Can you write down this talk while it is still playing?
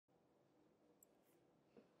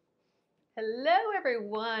Hello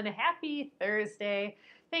everyone, happy Thursday.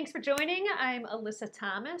 Thanks for joining. I'm Alyssa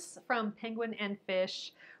Thomas from Penguin and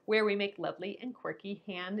Fish, where we make lovely and quirky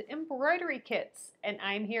hand embroidery kits. And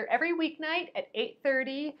I'm here every weeknight at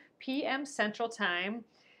 8:30 p.m. Central Time.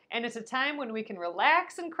 And it's a time when we can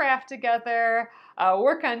relax and craft together,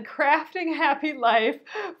 work on crafting happy life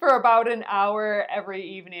for about an hour every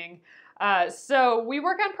evening. So we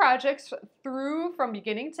work on projects from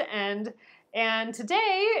beginning to end. And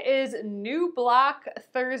today is New Block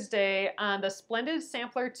Thursday on the Splendid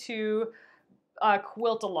Sampler 2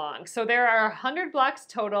 quilt along. So there are 100 blocks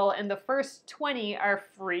total and the first 20 are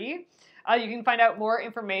free. You can find out more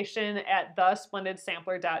information at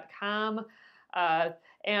thesplendidsampler.com.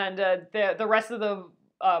 The rest of the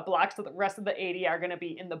blocks, the rest of the 80 are going to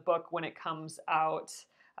be in the book when it comes out.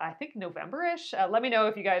 I think November-ish. Let me know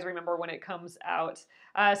if you guys remember when it comes out.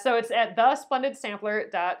 So it's at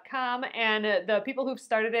thesplendidsampler.com, and the people who've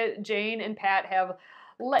started it, Jane and Pat, have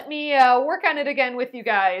let me work on it again with you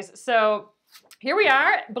guys. So here we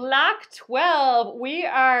are, block 12. We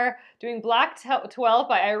are doing block 12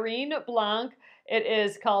 by Irene Blanck. It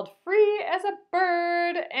is called Free as a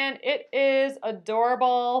Bird, and it is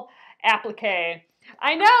adorable applique.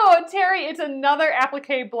 I know, Terry, it's another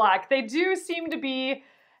applique block. They do seem to be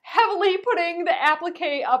heavily putting the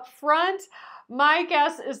applique up front. My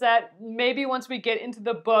guess is that maybe once we get into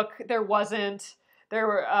the book, there wouldn't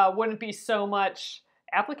be so much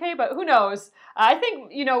applique, but who knows? I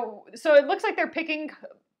think, so it looks like they're picking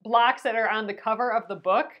blocks that are on the cover of the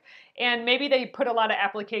book, and maybe they put a lot of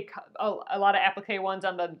applique ones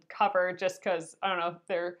on the cover just because, I don't know,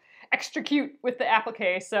 they're extra cute with the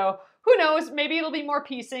applique. So who knows? Maybe it'll be more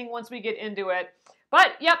piecing once we get into it.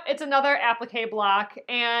 But yep, it's another applique block,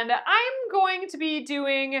 and I'm going to be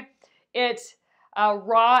doing it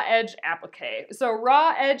raw edge applique. So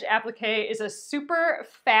raw edge applique is a super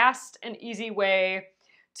fast and easy way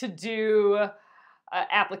to do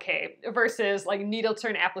applique versus like needle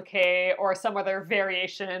turn applique or some other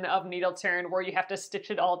variation of needle turn where you have to stitch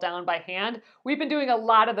it all down by hand. We've been doing a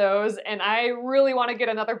lot of those, and I really want to get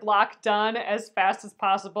another block done as fast as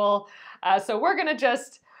possible. So we're gonna do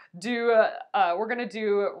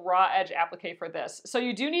raw edge applique for this. So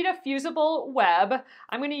you do need a fusible web.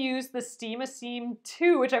 I'm going to use the Steam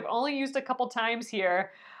 2, which I've only used a couple times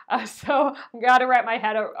here. So I've got to wrap my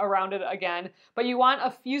head around it again. But you want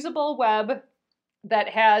a fusible web that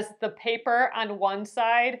has the paper on one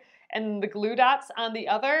side and the glue dots on the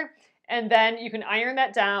other. And then you can iron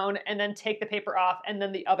that down and then take the paper off. And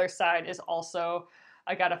then the other side is also,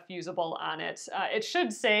 I got a fusible on it. It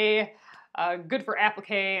should say good for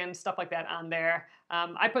applique and stuff like that on there.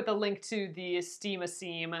 I put the link to the Steam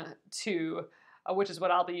 2, which is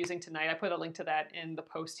what I'll be using tonight. I put a link to that in the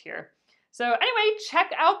post here. So anyway,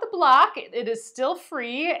 check out the block. It is still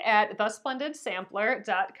free at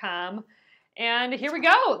thesplendidsampler.com. And here we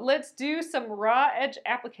go. Let's do some raw edge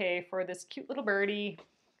applique for this cute little birdie.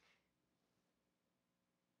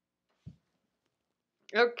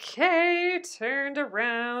 Okay, turned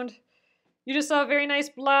around. You just saw a very nice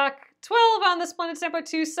block 12 on the Splendid Sampler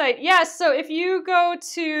 2 site. Yes, so if you go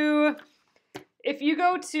to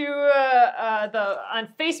on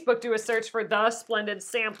Facebook, do a search for The Splendid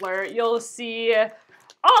Sampler, you'll see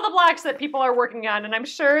all the blocks that people are working on, and I'm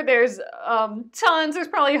sure there's tons. There's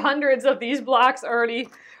probably hundreds of these blocks already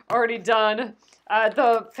done.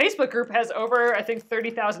 The Facebook group has over, I think,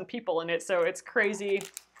 30,000 people in it, so it's crazy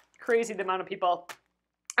the amount of people.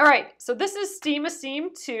 All right, so this is Steam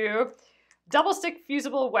 2. Double stick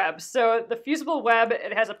fusible web. So the fusible web,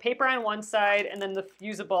 it has a paper on one side and then the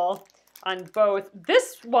fusible on both.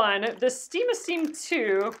 This one, the Steam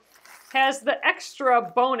 2, has the extra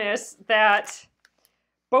bonus that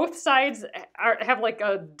both sides have like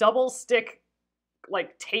a double stick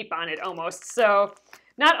like tape on it almost. So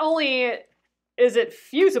not only is it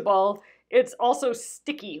fusible, it's also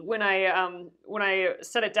sticky when I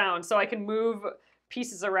set it down, so I can move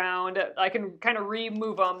pieces around. I can kind of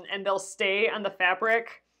remove them and they'll stay on the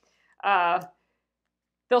fabric.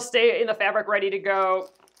 They'll stay in the fabric ready to go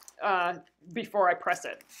before I press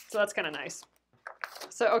it. So that's kind of nice.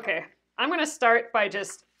 So okay, I'm going to start by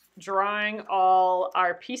just drawing all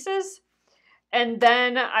our pieces, and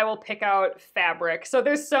then I will pick out fabric. So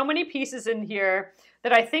there's so many pieces in here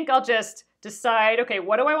that I think I'll just decide, okay,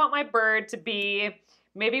 what do I want my bird to be?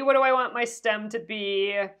 Maybe what do I want my stem to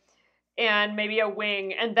be? And maybe a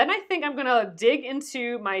wing. And then I think I'm gonna dig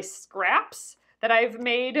into my scraps that I've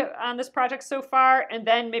made on this project so far, and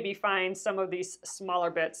then maybe find some of these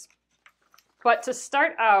smaller bits. But to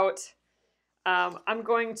start out, I'm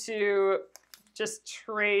going to just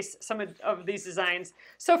trace some of these designs.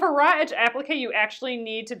 So for raw edge applique, you actually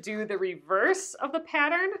need to do the reverse of the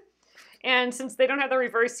pattern. And since they don't have the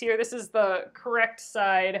reverse here, this is the correct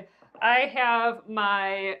side. I have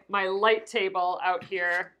my light table out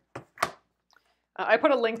here. I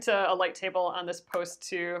put a link to a light table on this post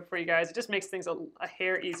too for you guys. It just makes things a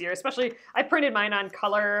hair easier, especially I printed mine on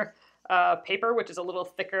color paper, which is a little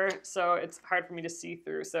thicker, so it's hard for me to see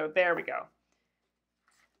through. So there we go.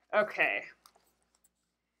 Okay.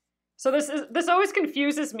 So this always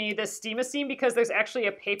confuses me, this steam-a-seam, because there's actually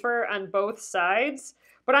a paper on both sides.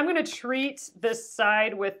 But I'm going to treat this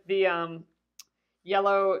side with the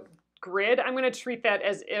yellow grid. I'm going to treat that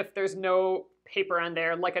as if there's no paper on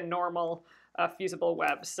there, like a normal fusible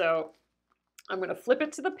web. So I'm going to flip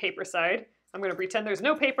it to the paper side. I'm going to pretend there's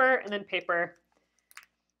no paper, and then paper.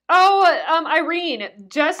 Oh, Irene,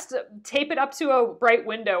 just tape it up to a bright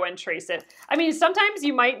window and trace it. I mean, sometimes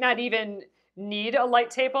you might not even need a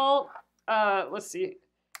light table. Let's see.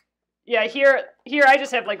 Yeah, here I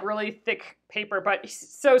just have like really thick paper, but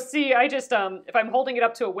so see, I just, if I'm holding it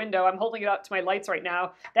up to a window, I'm holding it up to my lights right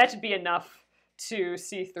now, that should be enough to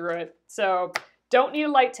see through it. So don't need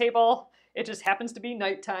a light table. It just happens to be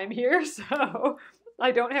nighttime here, so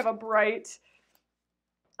I don't have a bright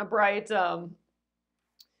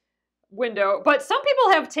window. But some people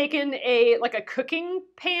have taken like a cooking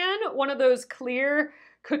pan, one of those clear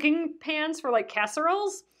cooking pans for like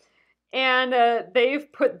casseroles, and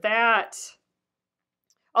they've put a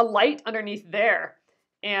light underneath there,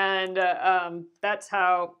 and that's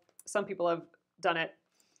how some people have done it.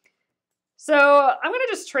 So I'm going to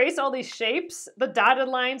just trace all these shapes. The dotted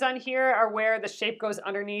lines on here are where the shape goes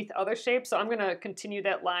underneath other shapes, so I'm going to continue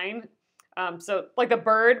that line. So like the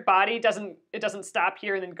bird body doesn't stop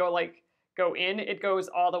here and then go in. It goes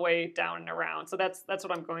all the way down and around. So that's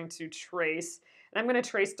what I'm going to trace. And I'm going to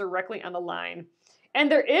trace directly on the line.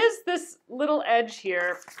 And there is this little edge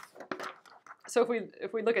here. So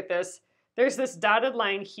if we look at this, there's this dotted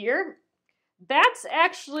line here. That's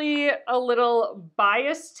actually a little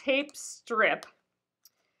bias tape strip.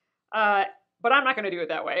 But I'm not going to do it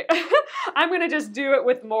that way. I'm going to just do it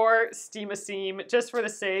with more steam-a-seam just for the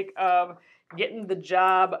sake of getting the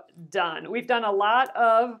job done. We've done a lot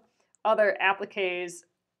of other appliques,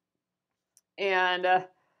 and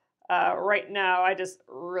right now I just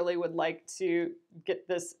really would like to get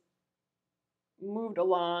this moved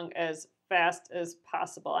along as fast as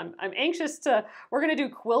possible. I'm anxious to, we're going to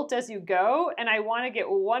do quilt as you go, and I want to get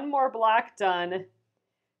one more block done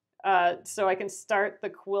so I can start the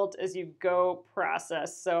quilt as you go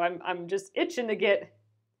process. So I'm just itching to get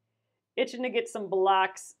some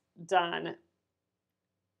blocks done,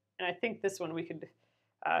 and I think this one we could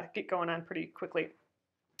get going on pretty quickly.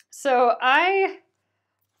 So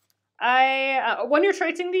when you're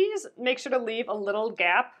tracing these, make sure to leave a little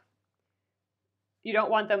gap. You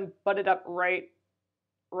don't want them butted up right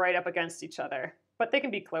up against each other, but they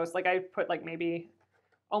can be close. Like I put like maybe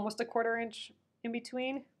almost a 1/4 inch in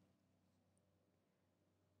between.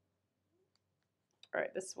 All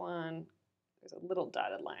right, this one, there's a little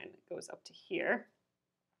dotted line that goes up to here.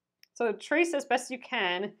 So trace as best you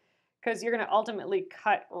can, because you're going to ultimately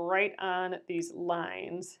cut right on these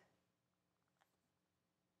lines.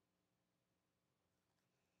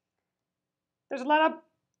 There's a lot of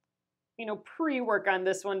pre-work on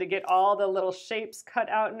this one to get all the little shapes cut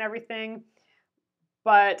out and everything,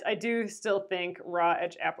 but I do still think raw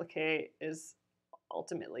edge applique is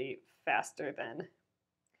ultimately faster than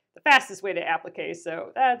the fastest way to applique,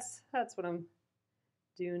 so that's what I'm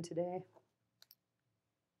doing today.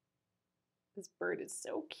 This bird is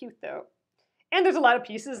so cute though, and there's a lot of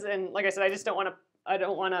pieces, and like I said, I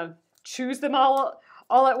don't want to choose them all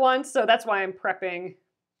at once, so that's why I'm prepping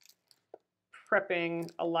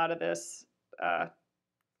a lot of this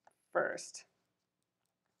first.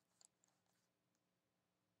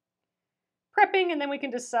 Prepping, and then we can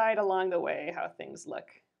decide along the way how things look.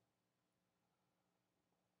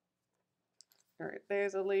 All right,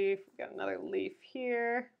 there's a leaf. We've got another leaf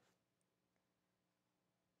here.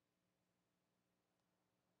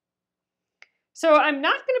 So I'm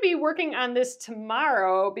not going to be working on this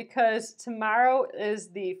tomorrow because tomorrow is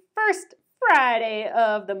the first Friday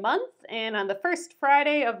of the month, and on the first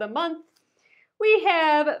Friday of the month we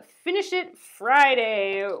have Finish It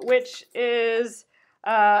Friday, which is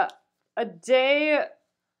a day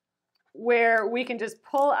where we can just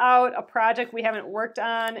pull out a project we haven't worked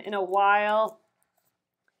on in a while,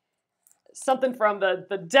 something from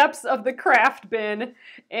the depths of the craft bin,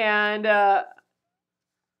 and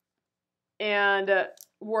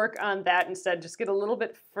work on that instead, just get a little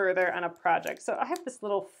bit further on a project. So I have this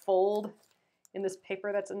little fold in this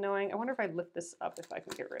paper that's annoying. I wonder if I lift this up if I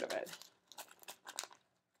can get rid of it.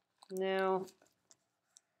 No.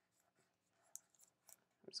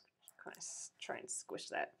 I'm just kind of try and squish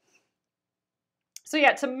that. So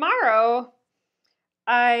yeah, tomorrow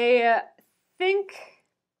I think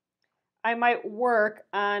I might work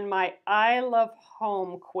on my I Love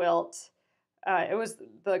Home quilt. It was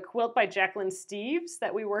the quilt by Jacqueline Steves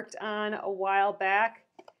that we worked on a while back,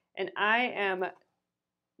 and I am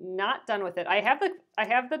not done with it. I have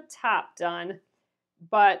the top done,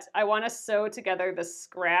 but I want to sew together the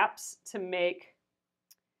scraps to make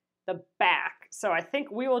the back. So I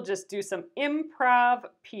think we will just do some improv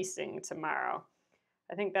piecing tomorrow.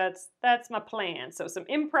 I think that's my plan. So some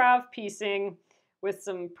improv piecing with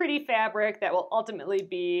some pretty fabric that will ultimately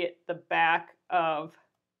be the back of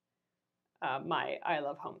my I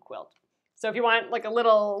Love Home quilt. So if you want like a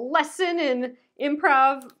little lesson in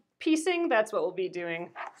improv piecing, that's what we'll be doing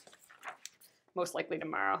most likely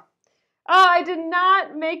tomorrow. I did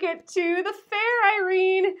not make it to the fair,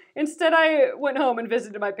 Irene. Instead, I went home and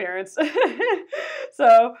visited my parents.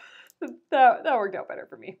 So that worked out better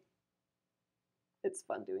for me. It's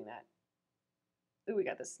fun doing that. Ooh, we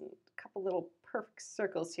got this couple little perfect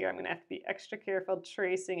circles here. I'm going to have to be extra careful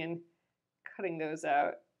tracing and cutting those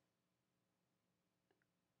out.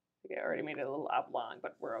 I think I already made it a little oblong,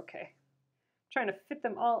 but we're okay. I'm trying to fit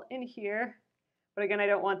them all in here. But again, I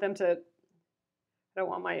don't want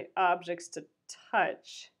my objects to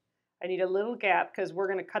touch. I need a little gap because we're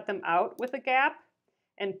going to cut them out with a gap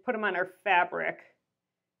and put them on our fabric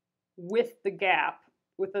with the gap,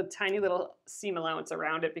 with a tiny little seam allowance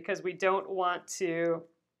around it, because we don't want to,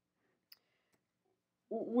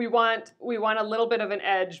 we want a little bit of an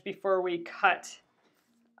edge before we cut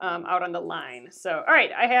out on the line. So, all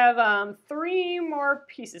right, I have 3 more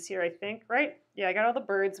pieces here, I think, right? Yeah, I got all the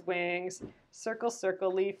bird's wings, circle,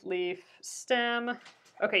 circle, leaf, leaf, stem.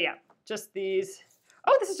 Okay, yeah, just these.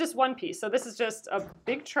 Oh, this is just one piece. So this is just a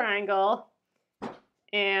big triangle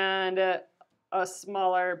and a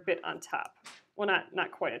smaller bit on top. Well,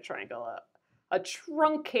 not quite a triangle, a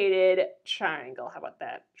truncated triangle. How about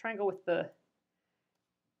that? Triangle with the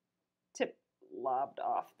tip lobbed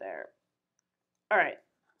off there. All right,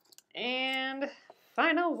 and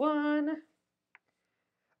final one.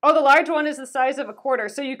 Oh, the large one is the size of a quarter.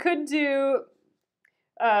 So you could do,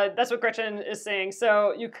 that's what Gretchen is saying.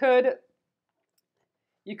 So you could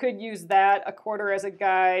use that, a quarter, as a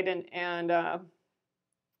guide and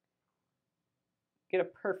get a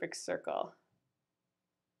perfect circle.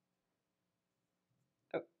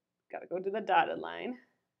 Oh, gotta go to the dotted line.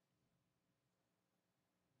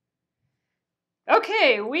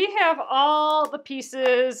 Okay, we have all the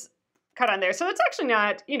pieces cut on there. So it's actually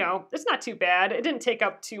not, it's not too bad. It didn't take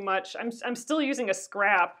up too much. I'm still using a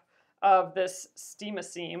scrap of this steam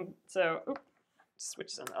seam. So,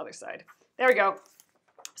 switch on the other side. There we go.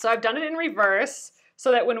 So I've done it in reverse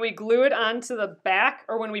so that when we glue it onto the back,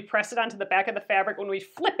 or when we press it onto the back of the fabric, when we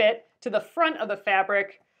flip it to the front of the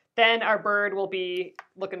fabric, then our bird will be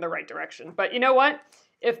looking the right direction. But you know what?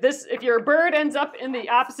 If your bird ends up in the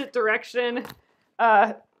opposite direction,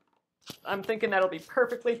 I'm thinking that'll be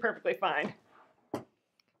perfectly fine.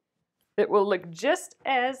 It will look just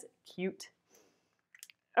as cute.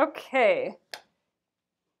 Okay.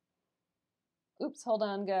 Oops, hold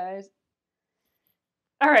on, guys.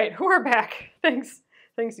 All right, we're back. Thanks,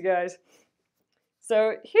 you guys.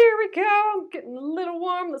 So here we go. I'm getting a little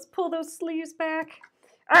warm. Let's pull those sleeves back.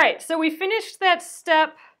 All right, so we finished that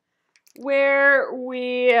step where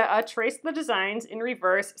we traced the designs in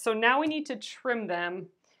reverse. So now we need to trim them,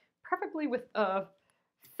 preferably with a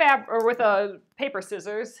paper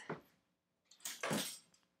scissors.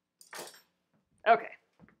 Okay,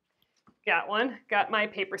 got one. Got my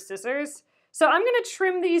paper scissors. So I'm going to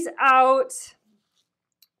trim these out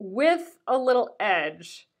with a little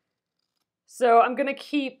edge. So I'm going to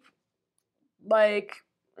keep like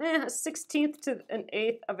a 1/16 to an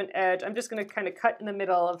 1/8 of an edge. I'm just going to kind of cut in the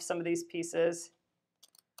middle of some of these pieces.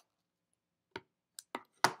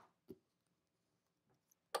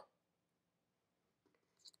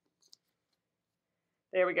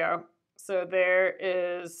 There we go. So there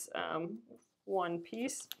is one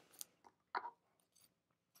piece.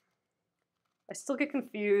 I still get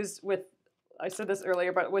confused with, I said this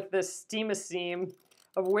earlier, but with this steam seam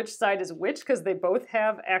of which side is which, because they both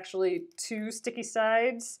have actually 2 sticky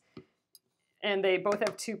sides and they both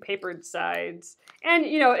have 2 papered sides. And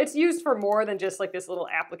it's used for more than just like this little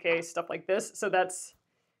applique stuff like this. So that's,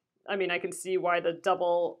 I mean, I can see why the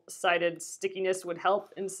double-sided stickiness would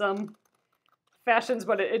help in some fashions,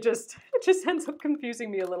 but it just ends up confusing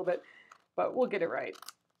me a little bit. But we'll get it right.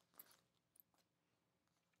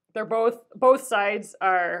 they're both sides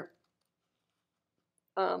are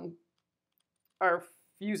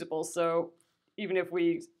fusible, so even if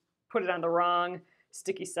we put it on the wrong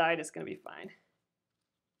sticky side, it's going to be fine.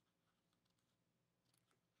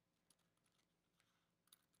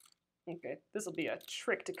 Okay, this will be a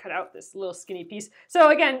trick to cut out this little skinny piece. So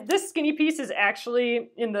again, this skinny piece is actually,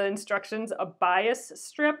 in the instructions, a bias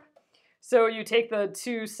strip. So you take the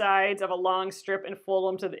two sides of a long strip and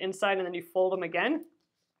fold them to the inside, and then you fold them again.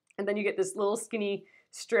 And then you get this little skinny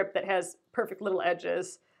strip that has perfect little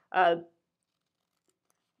edges.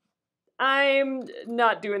 I'm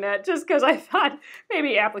not doing that just because I thought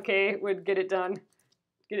maybe applique would get it done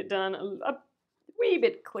a wee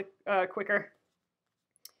bit quicker.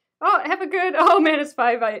 Oh, have a good, oh man, it's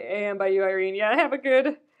 5 a.m. by you, Irene. Yeah, have a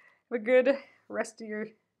good rest of your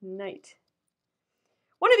night.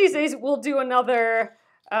 One of these days we'll do another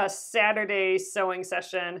Saturday sewing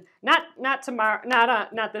session. Not tomorrow,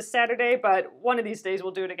 not this Saturday, but one of these days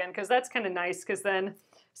we'll do it again, because that's kind of nice, because then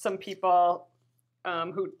some people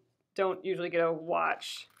who don't usually get to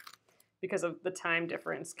watch because of the time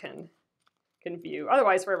difference can view.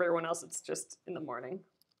 Otherwise, for everyone else, it's just in the morning.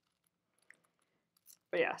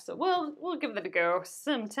 But yeah, so we'll give that a go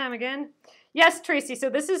sometime again. Yes, Tracy, so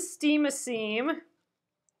this is Steam a Seam.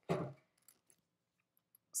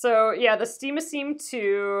 So yeah, the Steam a Seam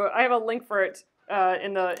 2, I have a link for it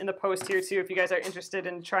in the post here too if you guys are interested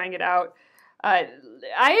in trying it out.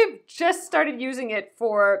 I've just started using it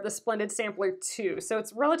for the Splendid Sampler 2, so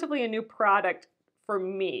it's relatively a new product for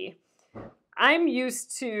me. I'm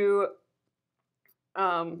used to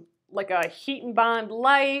like a Heat and Bond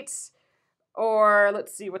Light, or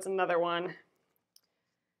let's see, what's another one?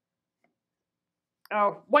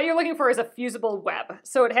 Oh, what you're looking for is a fusible web.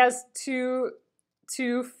 So it has two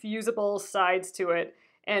fusible sides to it,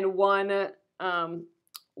 and one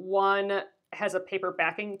has a paper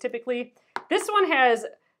backing typically. This one has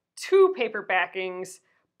two paper backings,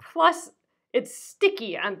 plus it's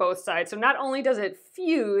sticky on both sides. So not only does it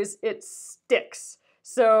fuse, it sticks.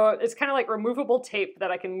 So it's kind of like removable tape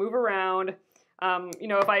that I can move around. You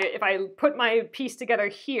know, if I put my piece together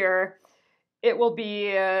here, it will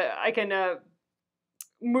be, I can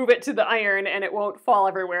move it to the iron and it won't fall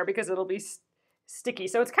everywhere because it'll be sticky.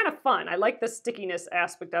 So it's kind of fun. I like the stickiness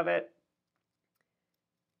aspect of it.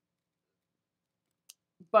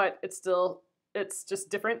 But it's just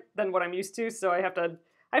different than what I'm used to, so I have to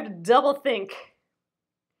double think.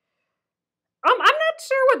 I'm not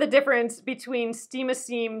sure what the difference between Steam a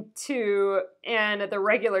Seam 2 and the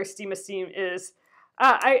regular Steam a Seam is.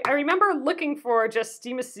 I remember looking for just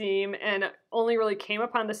Steam a Seam and only really came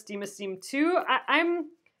upon the Steam a Seam 2.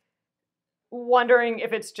 I'm wondering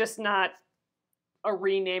if it's just not a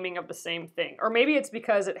renaming of the same thing, or maybe it's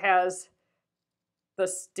because it has the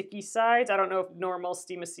sticky sides. I don't know if normal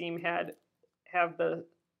Steam a Seam have the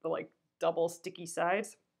like double sticky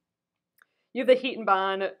sides. You have the Heat and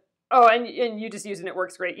Bond. Oh, and you just use it and it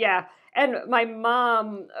works great. Yeah. And my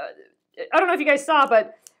mom, I don't know if you guys saw,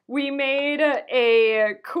 but we made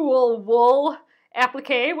a cool wool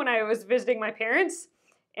applique when I was visiting my parents.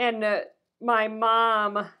 And my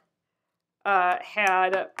mom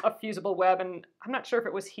had a fusible web, and I'm not sure if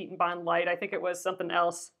it was Heat and Bond Light. I think it was something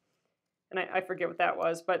else. And I forget what that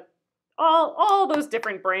was, but all those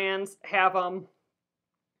different brands have them.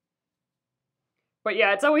 But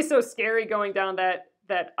yeah, it's always so scary going down that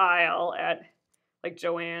aisle at like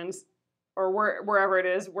Joann's or wherever it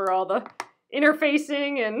is, where all the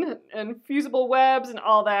interfacing and fusible webs and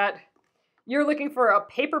all that. You're looking for a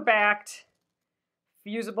paper-backed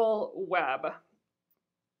fusible web.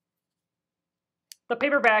 The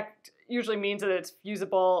paper-backed usually means that it's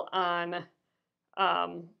fusible on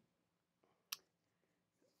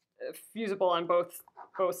both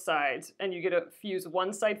sides, and you get to fuse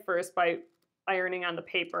one side first by ironing on the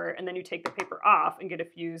paper, and then you take the paper off and get to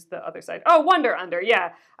fuse the other side. Oh, Wonder Under,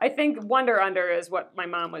 yeah. I think Wonder Under is what my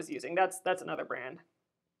mom was using. That's another brand.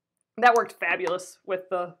 That worked fabulous with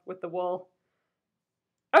the wool.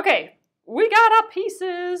 Okay, we got our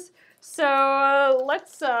pieces. So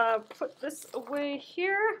let's put this away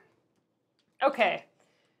here. Okay.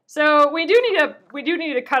 So we do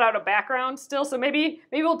need to cut out a background still. So maybe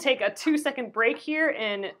we'll take a 2-second break here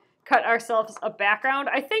and cut ourselves a background.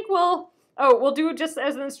 I think we'll do just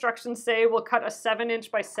as the instructions say. We'll cut a 7"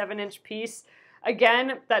 by 7" piece.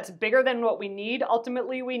 Again, that's bigger than what we need.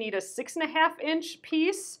 Ultimately, we need a 6.5"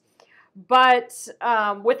 piece. But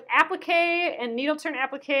with applique and needle turn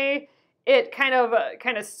applique, it kind of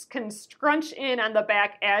can scrunch in on the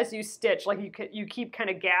back as you stitch. Like you keep kind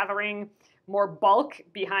of gathering more bulk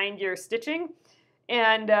behind your stitching,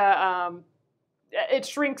 and it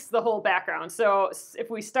shrinks the whole background. So if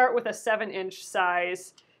we start with a 7-inch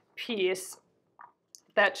size piece,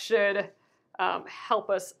 that should help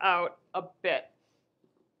us out a bit.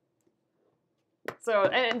 So,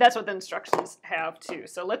 and that's what the instructions have too.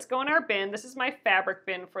 So let's go in our bin. This is my fabric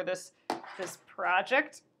bin for this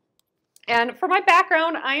project. And for my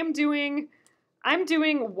background, I'm doing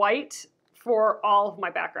white for all of my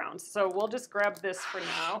backgrounds. So we'll just grab this for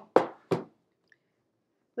now.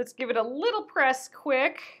 Let's give it a little press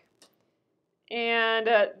quick, and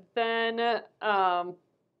then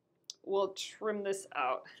we'll trim this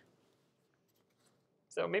out.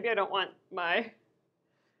 So maybe I don't want my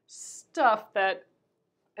stuff that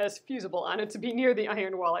has fusible on it to be near the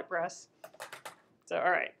iron while I press. So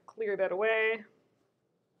all right, clear that away.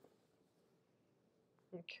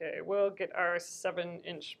 Okay, we'll get our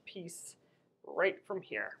 7-inch piece right from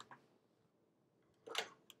here.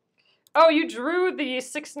 Oh, you drew the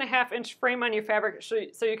 6.5-inch frame on your fabric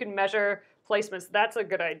so you can measure placements. That's a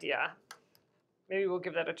good idea. Maybe we'll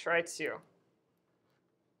give that a try too.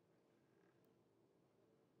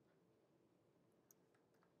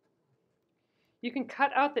 You can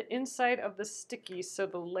cut out the inside of the sticky so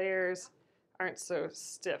the layers aren't so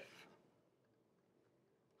stiff.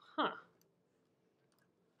 Huh.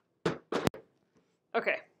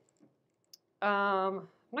 Okay. I'm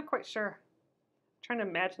not quite sure. I'm trying to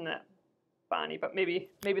imagine that, Bonnie, but maybe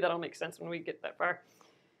that'll make sense when we get that far.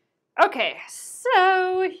 Okay,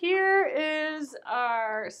 so here is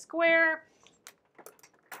our square.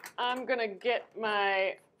 I'm gonna get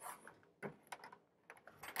my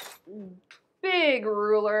big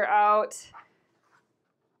ruler out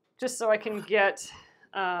just so I can get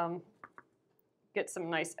some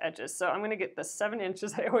nice edges. So I'm going to get the 7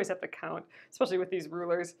 inches. I always have to count, especially with these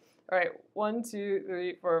rulers. All right, 1, 2,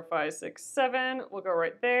 3, 4, 5, 6, 7. We'll go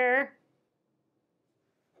right there.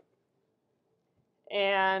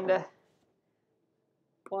 And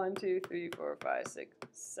 1, 2, 3, 4, 5, 6,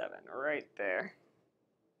 7, right there.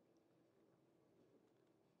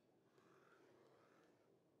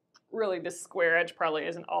 Really, this square edge probably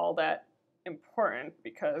isn't all that important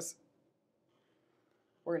because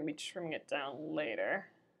we're going to be trimming it down later.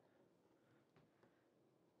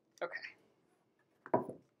 Okay.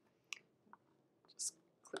 Just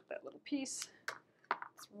clip that little piece.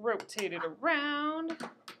 Let's rotate it around.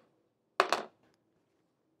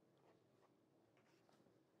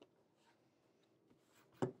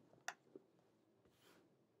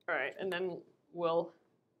 All right, and then we'll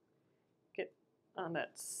get on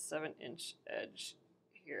that 7-inch edge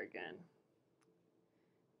here again.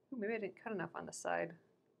 Ooh, maybe I didn't cut enough on the side.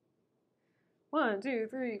 1, 2,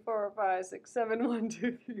 3, 4, 5, 6, 7. 1,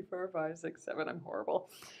 2, 3, 4, 5, 6, 7. I'm horrible.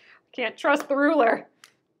 Can't trust the ruler.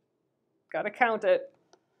 Gotta count it.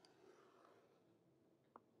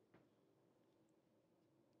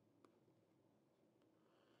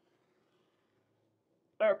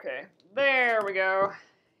 Okay, there we go.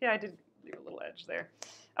 Yeah, I did leave a little edge there.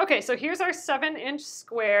 Okay, so here's our 7-inch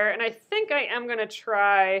square, and I think I am gonna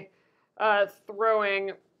try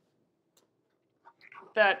throwing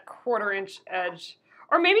that 1/4-inch edge.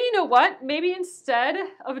 Or maybe, you know what? Maybe instead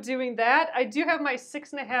of doing that, I do have my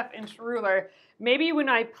 6.5-inch ruler. Maybe when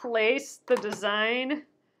I place the design,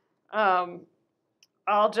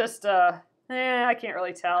 I'll just, I can't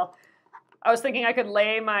really tell. I was thinking I could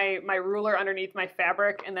lay my ruler underneath my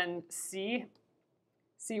fabric and then see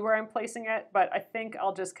where I'm placing it, but I think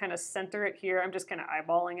I'll just kind of center it here. I'm just kind of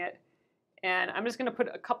eyeballing it. And I'm just gonna put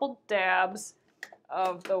a couple dabs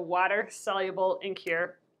of the water-soluble ink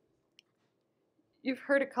here. You've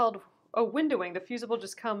heard it called windowing. The fusible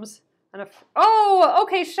just comes on a... Oh,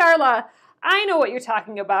 okay, Charla. I know what you're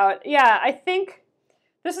talking about. Yeah, I think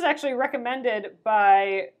this is actually recommended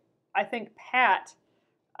by, I think, Pat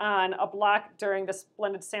on a block during the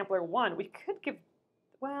Splendid Sampler 1. We could give,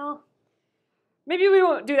 well, maybe we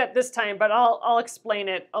won't do that this time, but I'll explain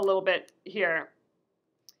it a little bit here.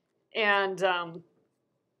 And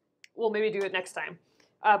we'll maybe do it next time.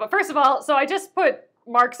 But first of all, so I just put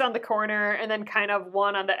marks on the corner and then kind of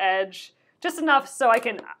one on the edge, just enough so I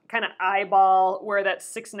can kind of eyeball where that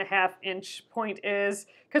 6.5-inch point is,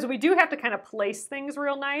 because we do have to kind of place things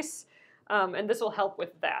real nice, and this will help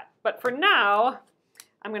with that. But for now,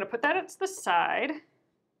 I'm going to put that to the side.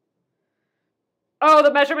 Oh,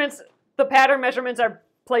 the measurements, the pattern measurements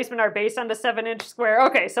placement are based on the 7-inch square.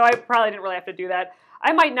 Okay, so I probably didn't really have to do that.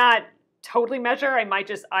 I might not totally measure. I might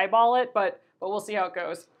just eyeball it, but we'll see how it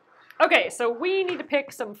goes. Okay, so we need to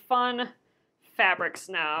pick some fun fabrics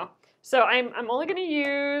now. So I'm only going to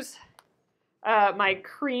use my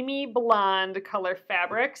creamy blonde color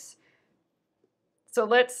fabrics. So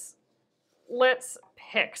let's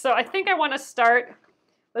pick. So I think I want to start,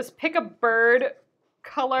 let's pick a bird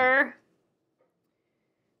color.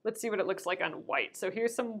 Let's see what it looks like on white. So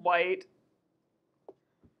here's some white.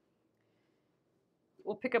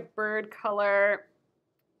 We'll pick a bird color.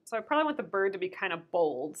 So I probably want the bird to be kind of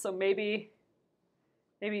bold. So maybe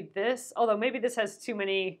this, although maybe this has too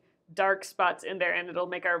many dark spots in there and it'll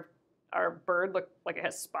make our bird look like it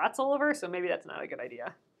has spots all over. So maybe that's not a good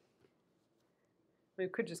idea. We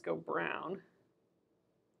could just go brown.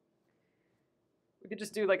 We could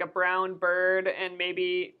just do like a brown bird and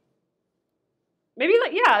maybe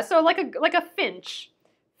like, yeah, so like a finch.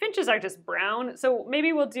 Finches are just brown. So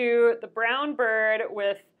maybe we'll do the brown bird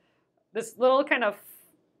with this little kind of,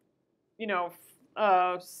 you know,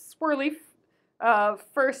 swirly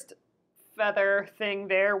first feather thing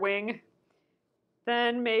there, wing.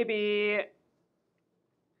 Then maybe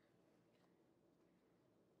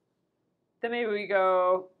we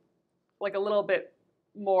go like a little bit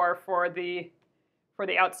more for the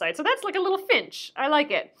outside. So that's like a little finch. I like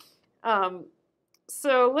it.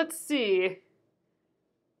 So let's see.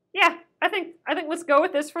 Yeah, I think let's go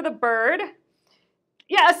with this for the bird.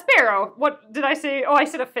 Yeah, a sparrow. What did I say? Oh, I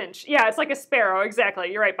said a finch. Yeah, it's like a sparrow.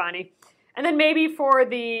 Exactly. You're right, Bonnie. And then maybe for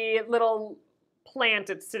the little plant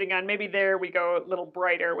it's sitting on, maybe there we go a little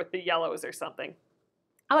brighter with the yellows or something.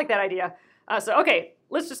 I like that idea. So, okay,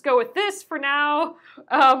 let's just go with this for now.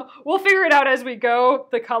 We'll figure it out as we go,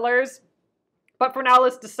 the colors. But for now,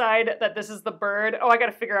 let's decide that this is the bird. Oh, I got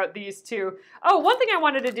to figure out these too. Oh, one thing I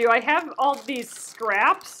wanted to do, I have all these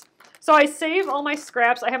scraps. So I save all my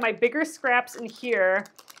scraps. I have my bigger scraps in here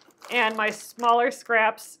and my smaller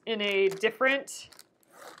scraps in a different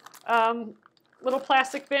little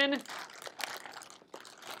plastic bin.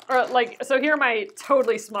 Or like, so here are my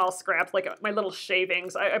totally small scraps, like my little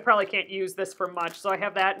shavings. I probably can't use this for much, so I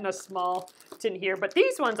have that in a small tin here. But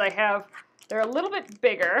these ones I have, they're a little bit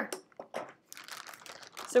bigger.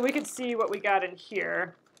 So we could see what we got in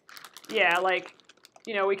here. Yeah, like,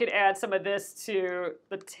 you know, we could add some of this to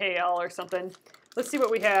the tail or something. Let's see what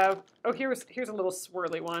we have. Oh, here's a little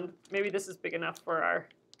swirly one. Maybe this is big enough for our.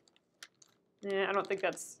 Yeah, I don't think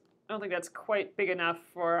that's quite big enough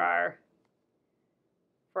for our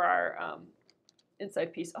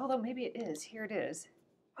inside piece. Although maybe it is. Here it is.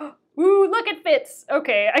 Ooh, look, it fits.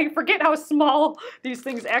 Okay, I forget how small these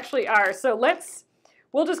things actually are. So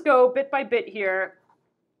we'll just go bit by bit here.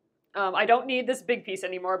 I don't need this big piece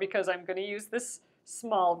anymore because I'm going to use this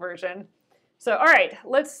small version. So, all right,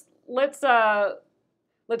 let's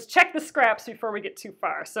check the scraps before we get too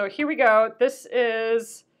far. So here we go. This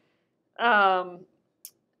is the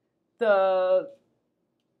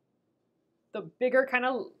bigger kind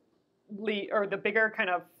of the bigger kind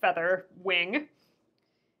of feather wing.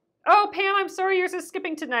 Oh, Pam, I'm sorry yours is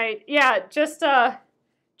skipping tonight. Yeah, just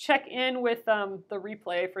check in with the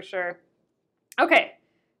replay for sure. Okay.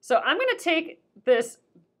 So I'm going to take this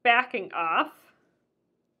backing off.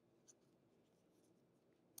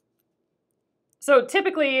 So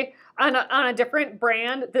typically on a different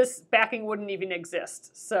brand, this backing wouldn't even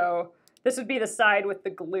exist. So this would be the side with the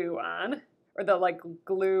glue on, or the like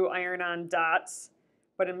glue iron-on dots.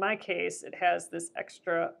 But in my case, it has this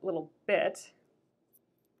extra little bit.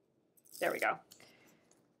 There we go.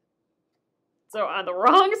 So on the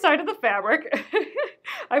wrong side of the fabric,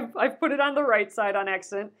 I've put it on the right side on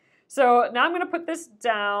accident. So now I'm going to put this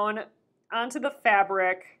down onto the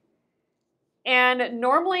fabric. And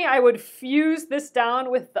normally I would fuse this down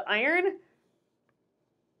with the iron,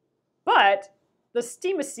 but the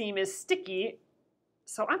steam-a-seam is sticky,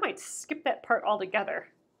 so I might skip that part altogether.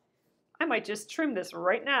 I might just trim this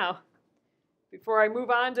right now before I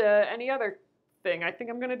move on to any other thing. I think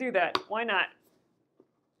I'm going to do that. Why not?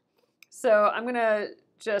 So I'm going to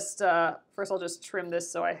just, first I'll just trim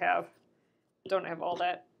this so I don't have all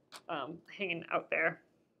that hanging out there.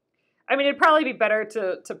 I mean, it'd probably be better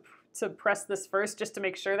to press this first just to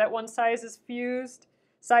make sure that one side is fused,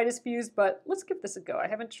 but let's give this a go. I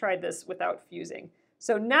haven't tried this without fusing.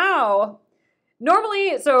 So now,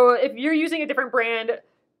 normally, so if you're using a different brand,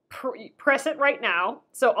 press it right now.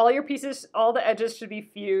 So all your pieces, all the edges should be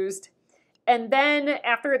fused. And then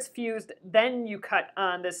after it's fused, then you cut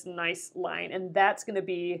on this nice line. And that's going to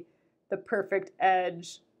be the perfect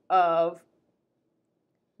edge of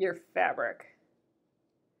your fabric.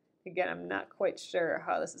 Again, I'm not quite sure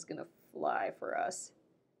how this is going to fly for us,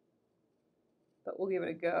 but we'll give it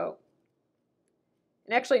a go.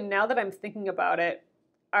 And actually, now that I'm thinking about it,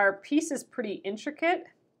 our piece is pretty intricate.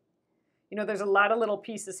 You know, there's a lot of little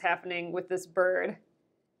pieces happening with this bird.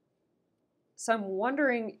 So I'm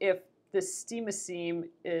wondering if this steam-a-seam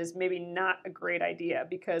is maybe not a great idea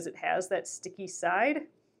because it has that sticky side.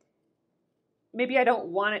 maybe I don't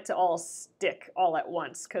want it to all stick all at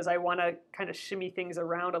once because I want to kind of shimmy things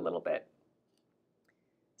around a little bit.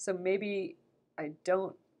 So maybe I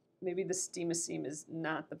don't, maybe the steam-a-seam is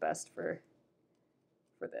not the best for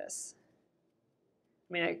this.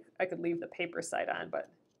 I mean, I could leave the paper side on, but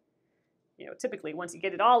you know, typically once you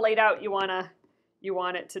get it all laid out, you want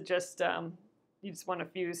it to just, you just want to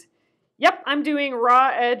fuse. Yep, I'm doing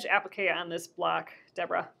raw edge applique on this block,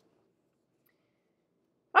 Deborah.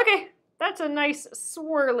 Okay, that's a nice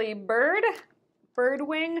swirly bird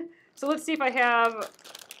wing. So let's see if I have,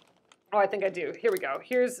 oh, I think I do. Here we go.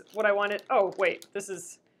 Here's what I wanted. Oh, wait, this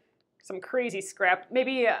is some crazy scrap.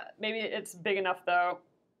 Maybe it's big enough though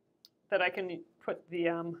that I can put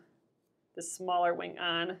the smaller wing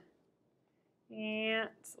on. Yeah,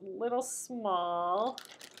 it's a little small.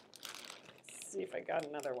 Let's see if I got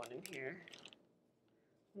another one in here.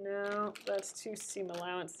 No, that's too seam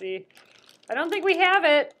allowance-y. I don't think we have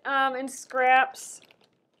it in scraps.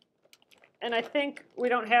 And I think we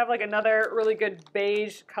don't have like another really good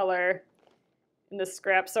beige color in the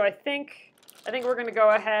scrap. So I think we're going to go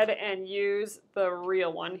ahead and use the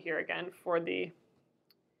real one here again for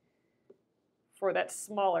that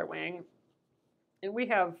smaller wing. And we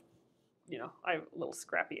have, you know, I have little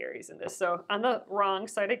scrappy areas in this. So on the wrong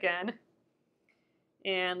side again.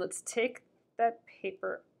 And let's take that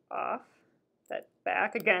paper off, that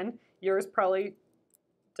back. Again, yours probably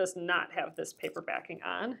does not have this paper backing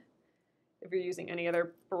on. If you're using any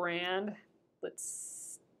other brand,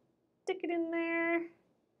 let's stick it in there.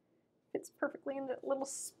 Fits perfectly in that little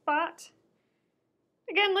spot.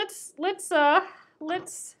 Again, let's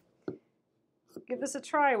give this a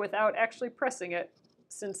try without actually pressing it,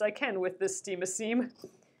 since I can with this steam-a-seam,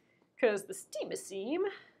 because the steam-a-seam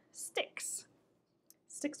sticks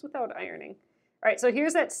without ironing. All right, so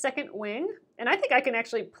here's that second wing, and I think I can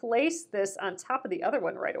actually place this on top of the other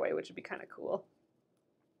one right away, which would be kind of cool.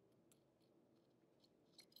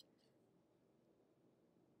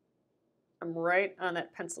 I'm right on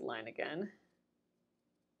that pencil line again.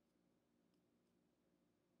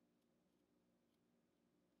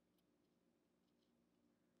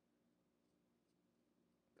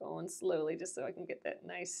 Going slowly just so I can get that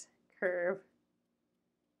nice curve.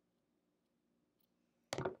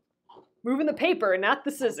 Moving the paper, not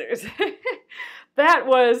the scissors. That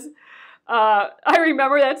was, I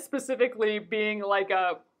remember that specifically being like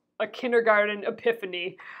a kindergarten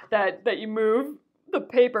epiphany, that you move the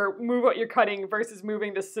paper, move what you're cutting versus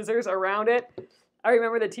moving the scissors around it. I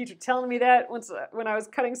remember the teacher telling me that once when I was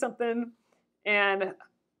cutting something, and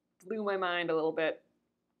blew my mind a little bit.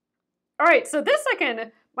 All right, so this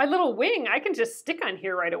my little wing, I can just stick on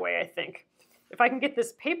here right away, I think. If I can get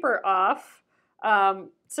this paper off.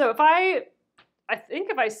 So I think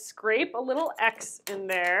if I scrape a little X in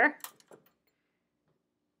there,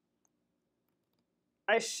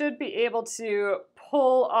 I should be able to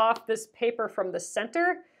pull off this paper from the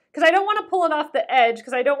center, because I don't want to pull it off the edge,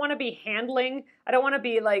 because I don't want to be handling, I don't want to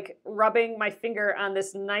be like rubbing my finger on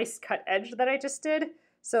this nice cut edge that I just did.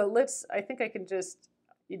 So I think I can just,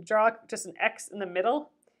 you draw just an X in the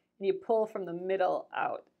middle, and you pull from the middle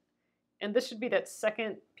out. And this should be that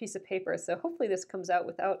second piece of paper. So hopefully this comes out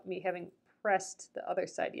without me having pressed the other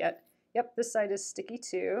side yet. Yep, this side is sticky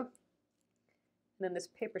too. And then this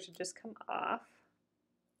paper should just come off.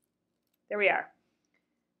 There we are.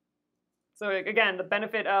 So again, the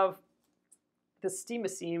benefit of the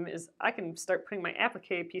steam-a-seam is I can start putting my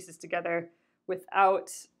applique pieces together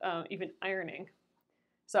without even ironing.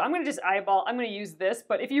 So I'm going to just eyeball, I'm going to use this,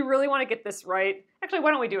 but if you really want to get this right, actually,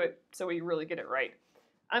 why don't we do it so we really get it right?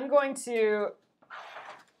 I'm going to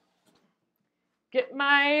get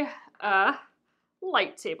my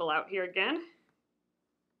light table out here again.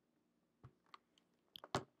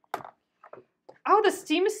 Oh, the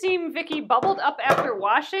steam-a-seam, Vicky, bubbled up after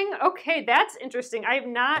washing? Okay, that's interesting. I have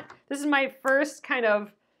not, this is my first kind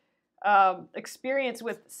of experience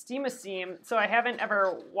with steam-a-seam, so I haven't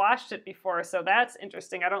ever washed it before, so that's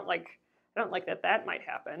interesting. I don't like that might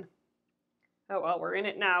happen. Oh, well, we're in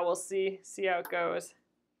it now. We'll see how it goes.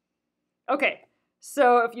 Okay,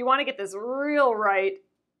 so if you want to get this real right,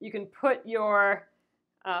 you can put your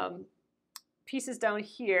pieces down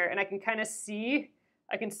here, and I can kind of see,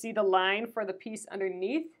 I can see the line for the piece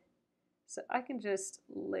underneath. So I can just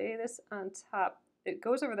lay this on top. It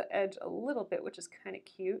goes over the edge a little bit, which is kind of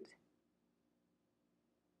cute.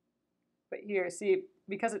 But here, see,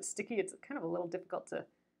 because it's sticky, it's kind of a little difficult to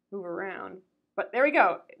move around. But there we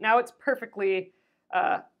go. Now it's perfectly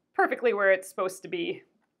where it's supposed to be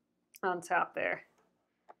on top there.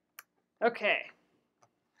 Okay.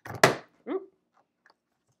 Ooh.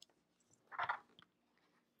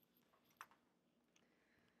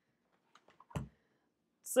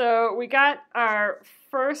 So we got our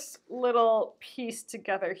first little piece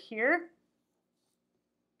together here.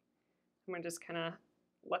 I'm going to just kind of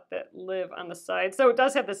let that live on the side. So it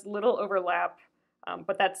does have this little overlap,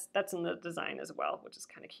 but that's in the design as well, which is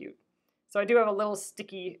kind of cute. So I do have a little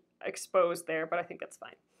sticky exposed there, but I think that's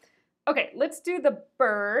fine. Okay, let's do the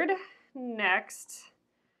bird next.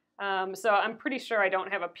 So I'm pretty sure I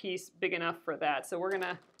don't have a piece big enough for that. So we're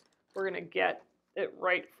gonna get it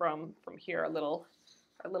right from here, our little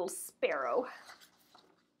sparrow.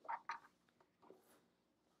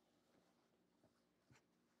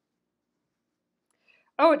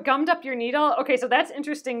 Oh, it gummed up your needle? Okay, so that's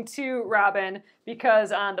interesting too, Robin,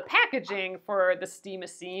 because on the packaging for the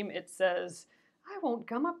Steam-A-Seam, it says, I won't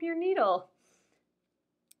gum up your needle,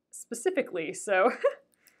 specifically, so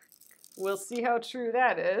we'll see how true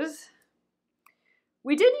that is.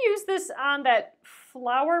 We did use this on that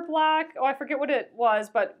flower block. Oh, I forget what it was,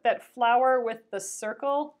 but that flower with the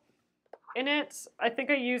circle in it. I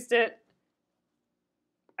think I used it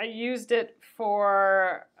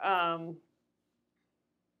for,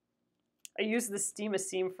 I used the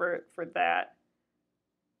Steam-A-Seam for that.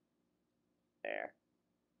 There.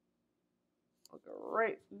 I'll go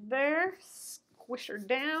right there. Squish her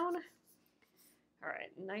down. All right,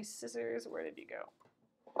 nice scissors. Where did you go?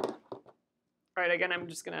 All right, again, I'm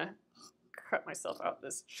just gonna cut myself out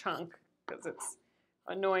this chunk because it's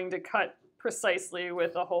annoying to cut precisely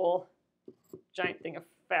with a whole giant thing of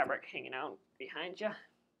fabric hanging out behind you.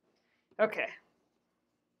 Okay.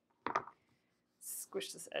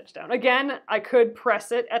 Squish this edge down. Again, I could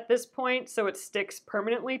press it at this point so it sticks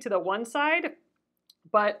permanently to the one side,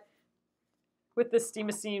 but with the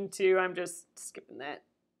Steam-A-Seam too, I'm just skipping that.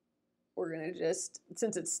 We're gonna just,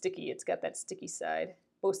 since it's sticky, it's got that sticky side.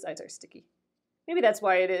 Both sides are sticky. Maybe that's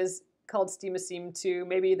why it is called Steam-A-Seam 2.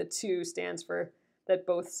 Maybe the 2 stands for that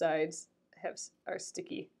both sides are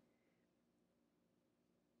sticky.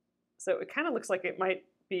 So it kind of looks like it might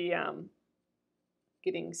be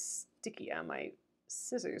getting sticky on my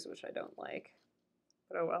scissors, which I don't like.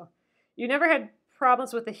 But oh well. You never had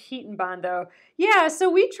problems with the heat and bond though. Yeah, so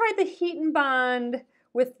we tried the heat and bond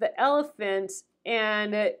with the elephant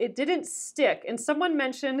and it didn't stick. And someone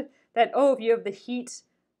mentioned that, oh, if you have the heat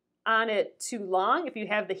on it too long, if you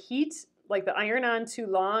have the heat, like the iron on too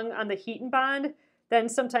long on the heat and bond, then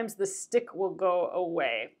sometimes the stick will go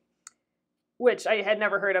away, which I had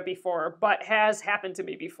never heard of before, but has happened to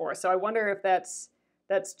me before. So I wonder if that's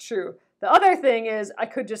true. The other thing is I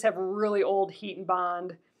could just have really old heat and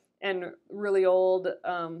bond and really old,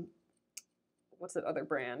 what's that other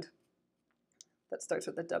brand that starts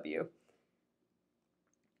with a W?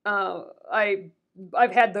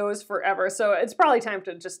 I've had those forever, so it's probably time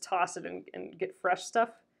to just toss it and get fresh stuff.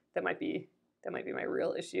 That might be my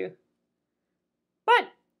real issue.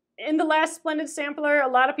 But in the last Splendid Sampler, a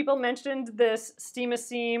lot of people mentioned this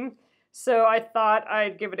Steam-A-Seam, so I thought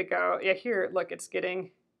I'd give it a go. Yeah, here, look, it's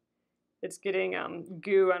getting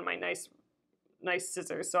goo on my nice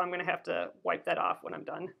scissors, so I'm gonna have to wipe that off when I'm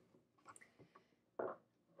done.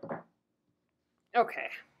 Okay,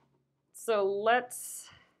 so let's.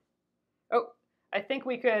 Oh, I think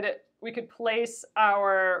we could place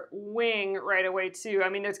our wing right away too. I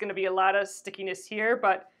mean, there's going to be a lot of stickiness here,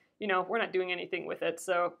 but you know, we're not doing anything with it,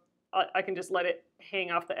 so I can just let it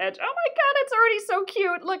hang off the edge. Oh my God, it's already so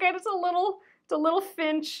cute. Look at it, it's a little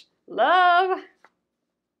finch. Love.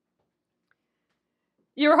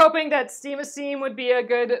 You were hoping that Steam-A-Seam would be a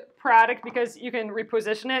good product because you can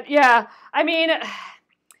reposition it. Yeah, I mean,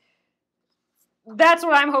 that's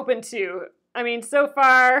what I'm hoping too. I mean, so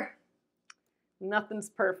far, nothing's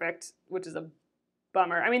perfect, which is a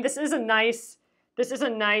bummer. I mean, this is a nice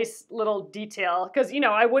little detail because, you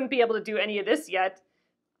know, I wouldn't be able to do any of this yet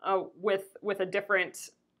with a different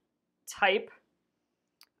type.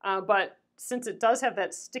 But since it does have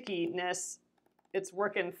that stickiness, it's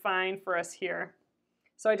working fine for us here.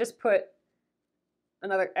 So I just put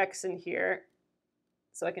another X in here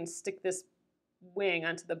so I can stick this wing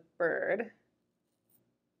onto the bird.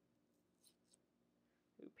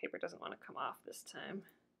 Ooh, paper doesn't want to come off this time.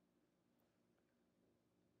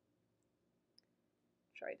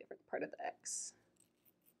 Try a different part of the X.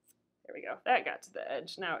 There we go. That got to the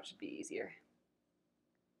edge. Now it should be easier.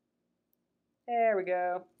 There we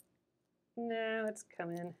go. Now it's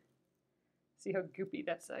coming. See how goopy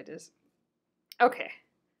that side is. Okay.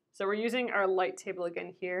 So we're using our light table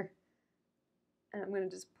again here. And I'm going to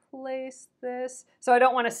just place this. So I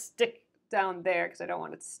don't want to stick down there because I don't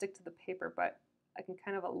want it to stick to the paper, but I can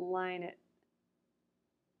kind of align it.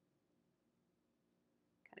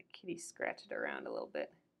 Kind of kitty scratch it around a little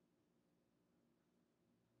bit.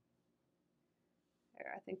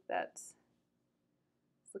 There, I think that's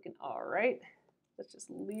It's looking all right. Let's just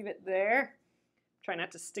leave it there. Try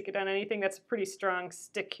not to stick it on anything. That's a pretty strong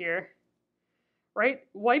stick here. Right?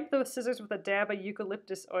 Wipe those scissors with a dab of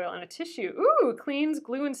eucalyptus oil on a tissue. Ooh, cleans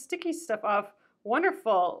glue and sticky stuff off.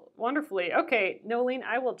 Wonderful, wonderfully. Okay, Nolene,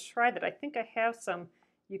 I will try that. I think I have some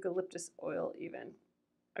eucalyptus oil even.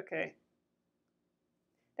 Okay.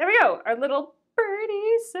 There we go. Our little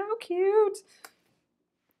birdie, so cute.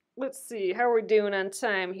 Let's see, how are we doing on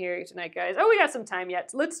time here tonight, guys? Oh, we got some time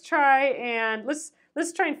yet. Let's try and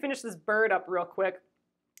finish this bird up real quick.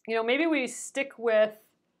 You know, maybe we stick with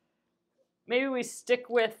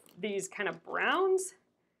these kind of browns.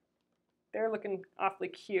 They're looking awfully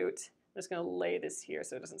cute. I'm just gonna lay this here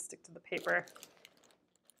so it doesn't stick to the paper.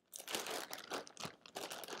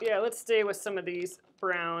 Yeah, let's stay with some of these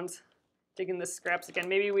browns. Digging the scraps again.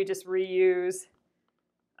 Maybe we just reuse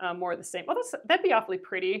more of the same. Oh, that'd be awfully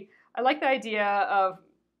pretty. I like the idea of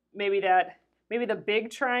maybe the big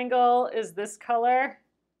triangle is this color.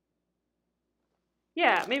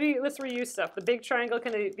 Yeah, maybe let's reuse stuff. The big triangle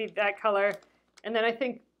can be that color, and then I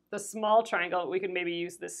think the small triangle we can maybe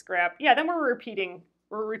use this scrap. Yeah, then we're repeating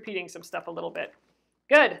some stuff a little bit.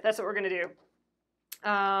 Good, that's what we're gonna do.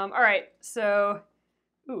 All right, so,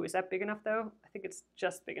 ooh, is that big enough though? I think it's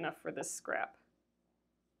just big enough for this scrap.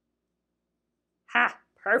 Ha,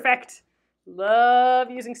 perfect. Love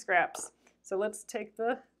using scraps. So let's take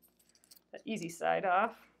the easy side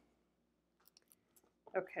off.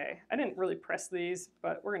 Okay, I didn't really press these,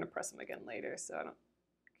 but we're gonna press them again later, so I don't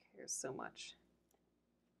care so much.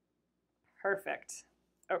 Perfect,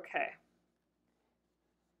 okay.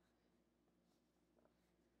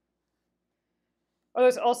 Oh,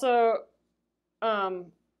 there's also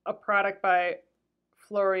a product by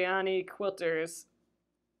Floriani Quilters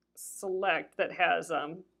Select that has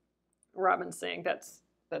Robin saying that's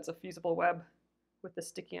a fusible web with the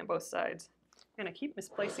sticky on both sides. And I keep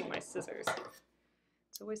misplacing my scissors.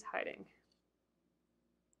 It's always hiding.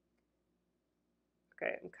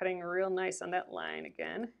 Okay, I'm cutting real nice on that line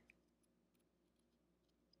again.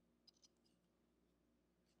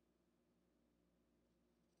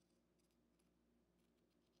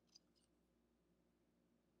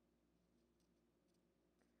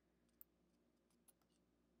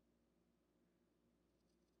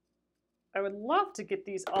 I would love to get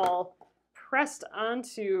these all pressed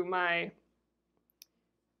onto my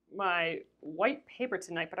white paper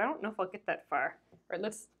tonight, but I don't know if I'll get that far. All right,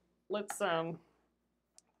 let's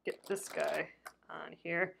get this guy on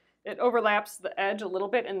here. It overlaps the edge a little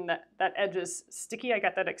bit, and that edge is sticky. I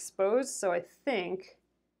got that exposed, so I think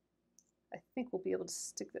we'll be able to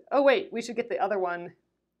stick the. Oh wait, we should get the other one.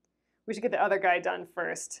 We should get the other guy done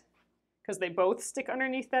first, because they both stick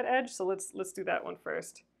underneath that edge. So let's do that one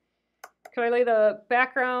first. Could I lay the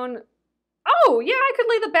background? Oh, yeah, I could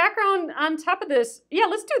lay the background on top of this. Yeah,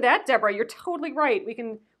 let's do that, Deborah. You're totally right. We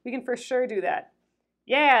can for sure do that.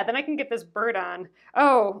 Yeah, then I can get this bird on.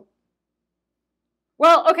 Oh.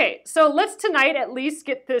 Well, okay, so let's tonight at least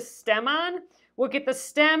get this stem on. We'll get the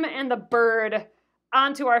stem and the bird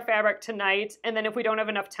onto our fabric tonight, and then if we don't have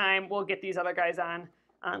enough time, we'll get these other guys on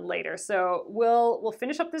later. So we'll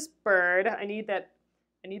finish up this bird. I need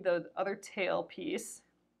the other tail piece.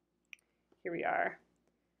 Here we are.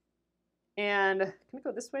 And can we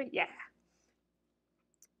go this way? Yeah.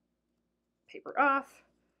 Paper off.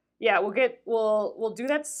 Yeah, we'll do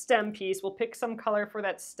that stem piece. We'll pick some color for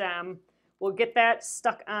that stem. We'll get that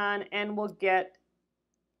stuck on, and we'll get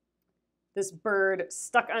this bird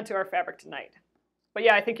stuck onto our fabric tonight. But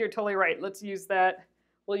yeah, I think you're totally right. Let's use that.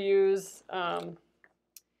 We'll use,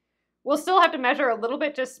 we'll still have to measure a little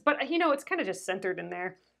bit, but you know, it's kind of just centered in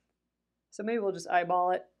there. So maybe we'll just eyeball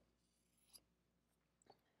it.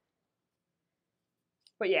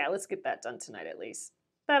 But yeah, let's get that done tonight at least.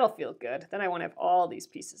 That'll feel good. Then I won't have all these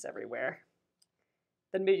pieces everywhere.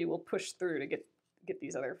 Then maybe we'll push through to get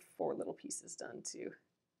these other 4 little pieces done too.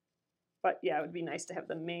 But yeah, it would be nice to have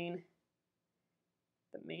the main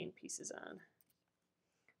pieces on.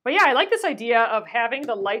 But yeah, I like this idea of having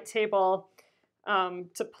the light table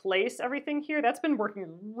to place everything here. That's been working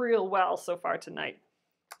real well so far tonight.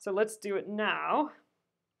 So let's do it now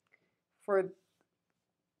for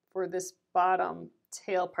this bottom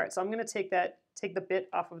tail part. So I'm going to take the bit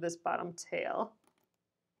off of this bottom tail,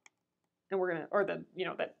 and we're gonna, or the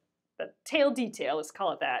tail detail, let's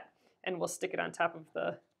call it that, and we'll stick it on top of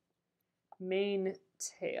the main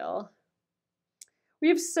tail. We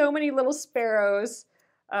have so many little sparrows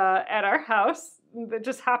at our house that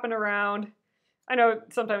just hopping around. I know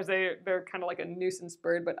sometimes they're kind of like a nuisance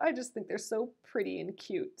bird, but I just think they're so pretty and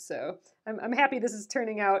cute. So I'm happy this is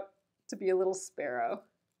turning out to be a little sparrow.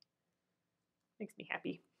 Makes me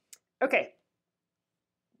happy. Okay.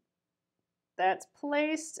 that's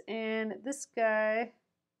placed, and this guy, I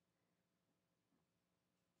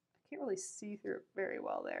can't really see through it very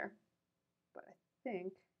well there, but I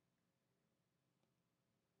think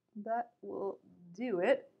that will do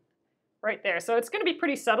it right there. So it's going to be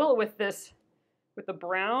pretty subtle with this, with the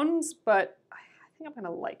browns, but I think I'm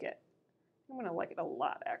going to like it. I'm going to like it a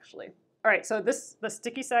lot, actually. All right, so the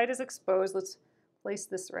sticky side is exposed. Let's place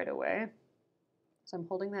this right away. So I'm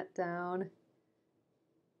holding that down,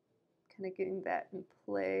 kind of getting that in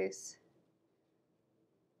place.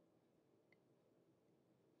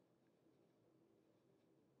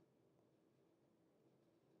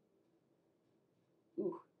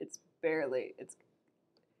 Ooh, it's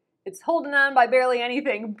holding on by barely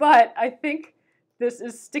anything, but I think this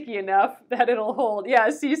is sticky enough that it'll hold.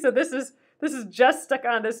 Yeah, see, so this is just stuck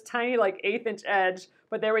on this tiny like 1/8 inch edge,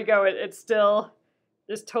 but there we go. It's still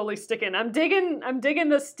just totally sticking. I'm digging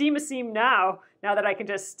the steam-a-seam now that I can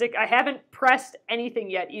just stick. I haven't pressed anything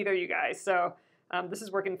yet either, you guys. So this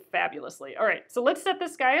is working fabulously. All right, so let's set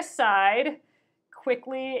this guy aside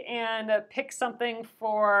quickly and pick something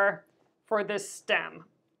for this stem.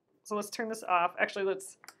 So let's turn this off. Actually,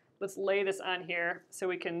 let's lay this on here so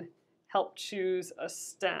we can help choose a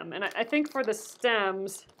stem. And I think for the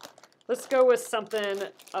stems, let's go with something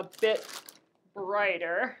a bit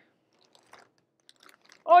brighter.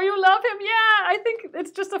 Oh, you love him? Yeah, I think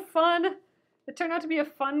it's just it turned out to be a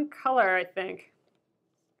fun color, I think.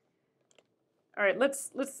 All right,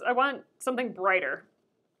 I want something brighter.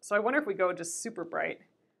 So I wonder if we go just super bright.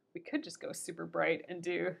 We could just go super bright and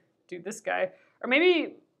do this guy. Or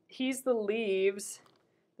maybe he's the leaves.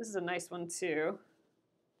 This is a nice one too.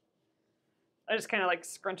 I just kind of like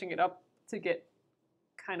scrunching it up to get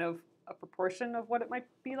kind of a proportion of what it might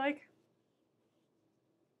be like.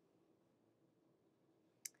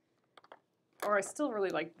 Or I still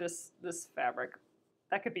really like this fabric.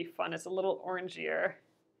 That could be fun. It's a little orangier.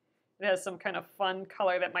 It has some kind of fun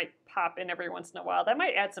color that might pop in every once in a while. That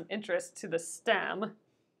might add some interest to the stem.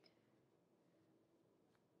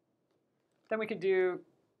 Then we could do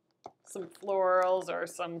some florals or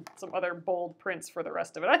some other bold prints for the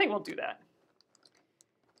rest of it. I think we'll do that.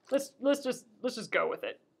 Let's just go with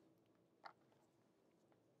it.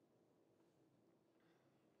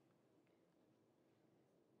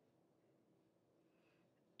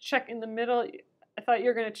 Check in the middle. I thought you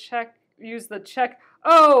were going to use the check.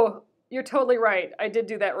 Oh, you're totally right. I did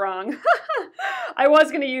do that wrong. I was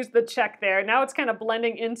going to use the check there. Now it's kind of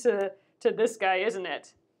blending into this guy, isn't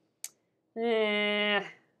it? I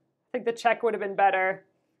think the check would have been better,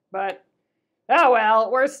 but oh well,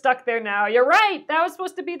 we're stuck there now. You're right. That was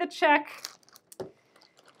supposed to be the check.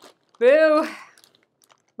 Boo.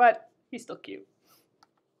 But he's still cute.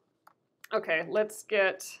 Okay, let's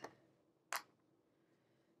get...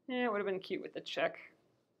 Yeah, it would have been cute with the check.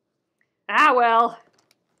 Ah, well.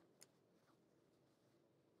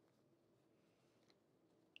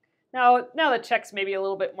 Now the check's maybe a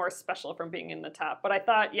little bit more special from being in the top, but I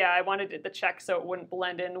thought, yeah, I wanted the check so it wouldn't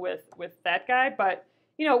blend in with that guy. But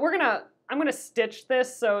you know, I'm gonna stitch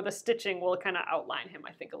this, so the stitching will kind of outline him,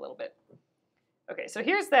 I think, a little bit. Okay, so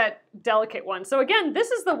here's that delicate one. So again,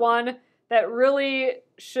 this is the one that really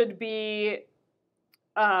should be.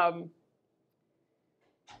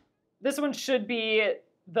 This one should be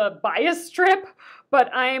the bias strip, but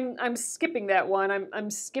I'm skipping that one. I'm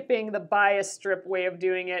skipping the bias strip way of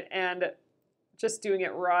doing it and just doing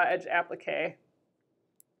it raw edge applique.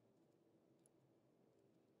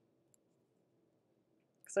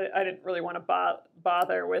 Because I didn't really want to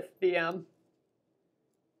bother with the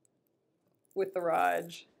raw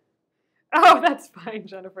edge. Oh, that's fine,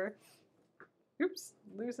 Jennifer. Oops,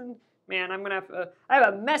 losing. Man, I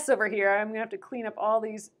have a mess over here. I'm gonna have to clean up all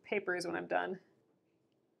these papers when I'm done.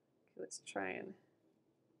 Let's try and,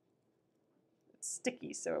 it's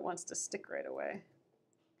sticky, so it wants to stick right away.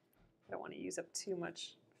 I don't want to use up too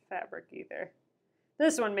much fabric either.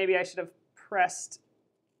 This one, maybe I should have pressed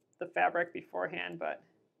the fabric beforehand, but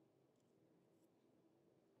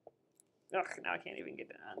ugh, now I can't even get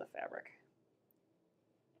it on the fabric.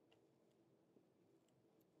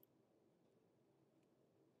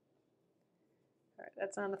 All right,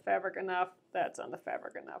 that's on the fabric enough. That's on the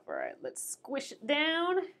fabric enough. All right, let's squish it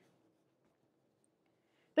down.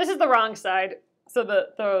 This is the wrong side, so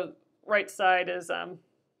the right side is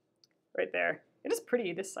right there. It is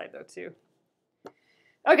pretty this side though too.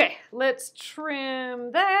 Okay, let's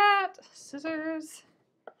trim that. Scissors.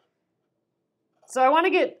 So I want to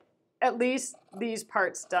get at least these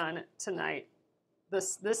parts done tonight.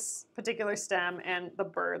 This particular stem and the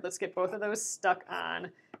bird. Let's get both of those stuck on,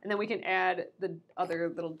 and then we can add the other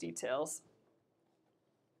little details.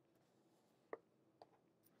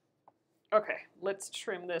 Okay, let's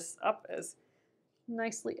trim this up as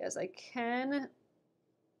nicely as I can.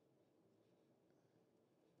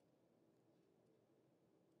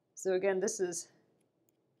 So again, this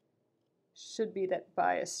should be that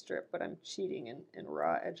bias strip, but I'm cheating and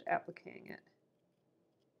raw edge appliquing it.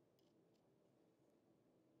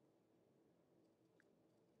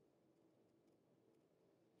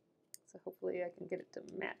 So hopefully I can get it to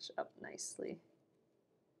match up nicely.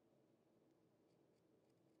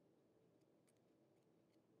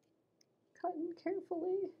 Cutting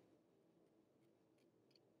carefully.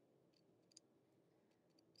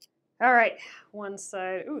 All right, one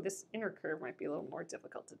side. Ooh, this inner curve might be a little more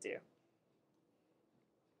difficult to do.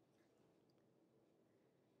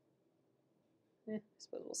 I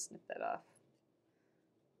suppose we'll snip that off.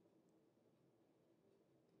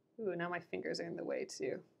 Ooh, now my fingers are in the way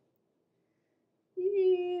too.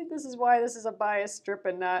 Eee, this is why this is a bias strip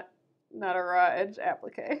and not a raw edge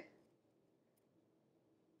applique.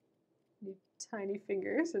 Need tiny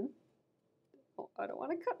fingers, and oh, I don't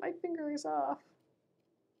want to cut my fingers off.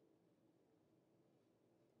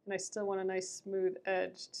 And I still want a nice smooth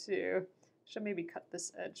edge too. Should maybe cut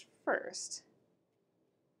this edge first.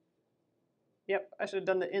 Yep, I should have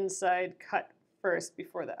done the inside cut first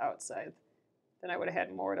before the outside. Then I would have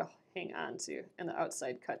had more to hang on to, and the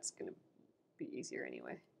outside cut's going to be easier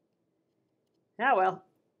anyway. Ah well,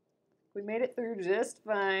 we made it through just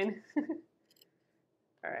fine.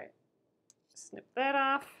 All right, snip that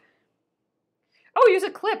off. Oh, use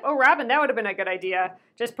a clip. Oh, Robin, that would have been a good idea.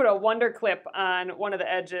 Just put a Wonder clip on one of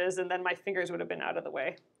the edges, and then my fingers would have been out of the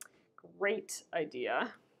way. Great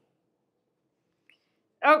idea.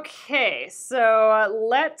 Okay, so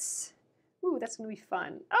let's, ooh, that's gonna be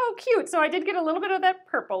fun. Oh, cute, so I did get a little bit of that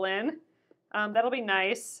purple in. That'll be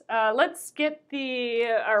nice. Let's get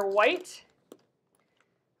our white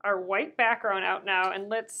background out now, and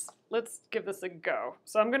let's give this a go.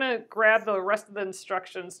 So I'm gonna grab the rest of the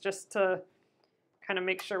instructions just to kind of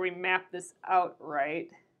make sure we map this out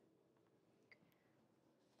right.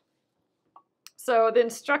 So the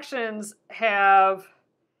instructions have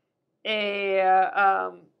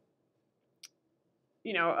an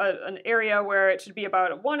area where it should be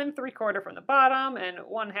about 1 3/4 from the bottom and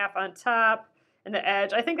 1/2 on top and the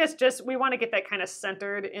edge. I think that's just, we want to get that kind of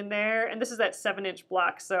centered in there. And this is that 7-inch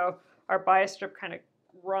block, so our bias strip kind of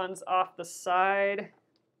runs off the side.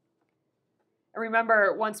 And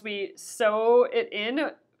remember, once we sew it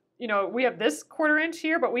in, we have this 1/4 inch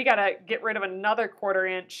here, but we got to get rid of another 1/4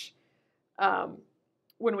 inch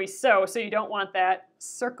when we sew, so you don't want that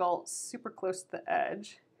circle super close to the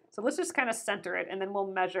edge. So let's just kind of center it, and then we'll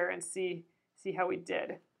measure and see how we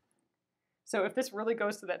did. So if this really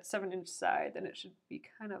goes to that 7-inch side, then it should be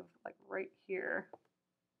kind of like right here.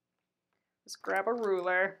 Just grab a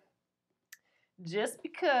ruler, just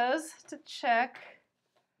because, to check.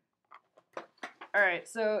 All right,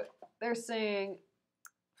 so they're saying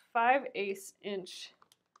 5/8 inch.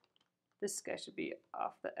 This guy should be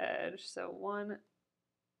off the edge. So 1,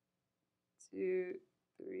 2,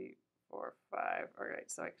 3, 4, 5. All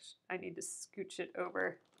right, so I need to scooch it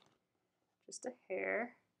over just a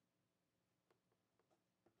hair.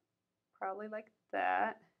 Probably like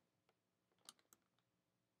that.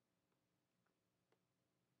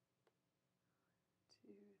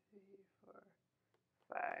 Two, 3, 4,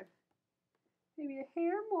 5. Maybe a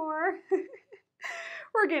hair more.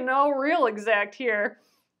 We're getting all real exact here.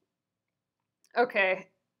 Okay,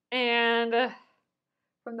 and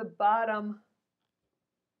from the bottom,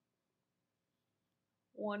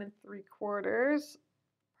 1 3/4,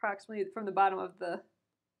 approximately from the bottom of the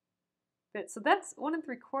bit. So that's 1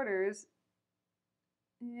 3/4.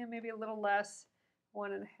 Yeah, maybe a little less.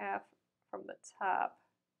 1.5 from the top.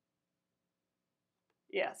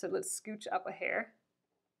 Yeah, so let's scooch up a hair.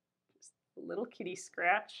 Just a little kitty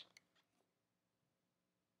scratch.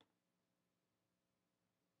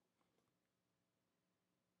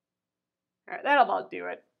 All right, that'll about do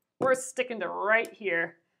it. We're sticking to right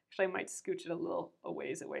here. Actually, I might scooch it a little a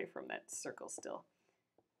ways away from that circle still.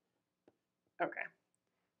 Okay,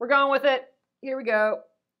 we're going with it. Here we go.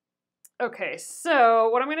 Okay, so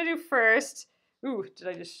what I'm gonna do first, ooh, did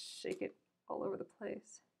I just shake it all over the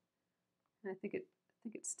place? I think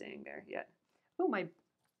it's staying there yet. Oh, my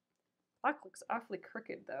block looks awfully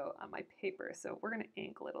crooked though on my paper, so we're gonna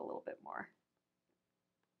angle it a little bit more.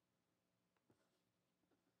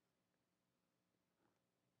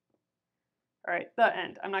 All right, the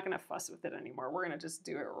end. I'm not gonna fuss with it anymore. We're gonna just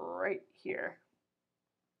do it right here.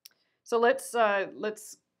 So let's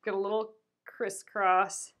get a little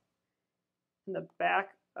crisscross in the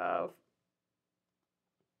back of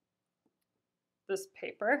this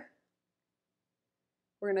paper.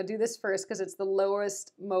 We're going to do this first because it's the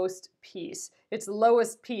lowest most piece. It's the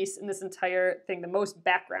lowest piece in this entire thing, the most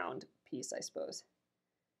background piece, I suppose.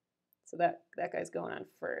 So that guy's going on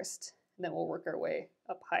first. And then we'll work our way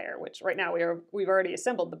up higher, which right now we've already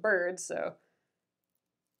assembled the bird, so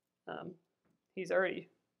he's already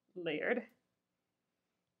layered.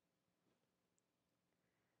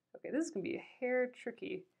 Okay, this is going to be a hair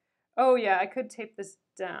tricky. Oh yeah, I could tape this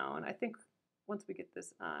down. I think once we get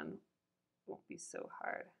this on, it won't be so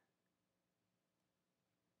hard.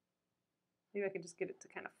 Maybe I could just get it to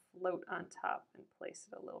kind of float on top and place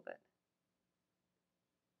it a little bit.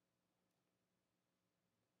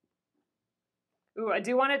 Ooh, I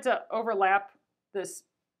do want it to overlap this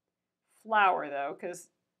flower though, because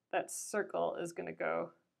that circle is going to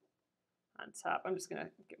go on top. I'm just going to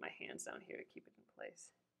get my hands down here to keep it in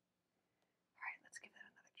place. All right, let's give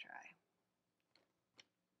that another try.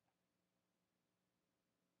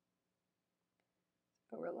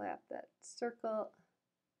 Overlap that circle.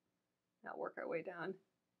 Now work our way down.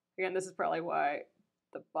 Again, this is probably why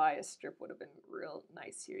the bias strip would have been real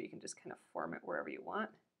nice here. You can just kind of form it wherever you want.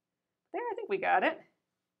 There, I think we got it.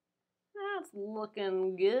 That's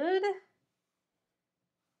looking good.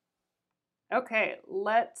 Okay,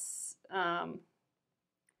 let's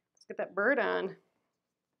get that bird on.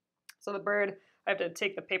 So the bird, I have to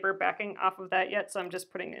take the paper backing off of that yet, so I'm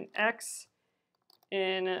just putting an X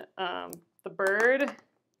in the bird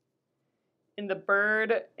and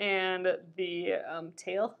the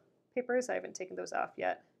tail papers. I haven't taken those off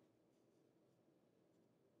yet.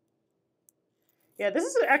 Yeah, this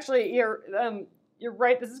is actually, you're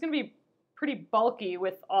right, this is going to be pretty bulky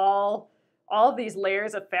with all of these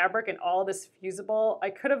layers of fabric and all this fusible.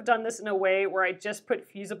 I could have done this in a way where I just put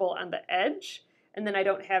fusible on the edge and then I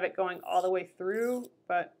don't have it going all the way through,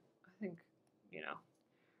 but I think, you know,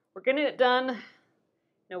 we're getting it done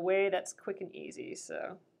in a way that's quick and easy,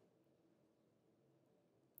 so.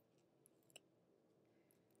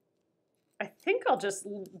 I think I'll just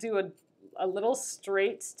do a little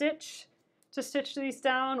straight stitch to stitch these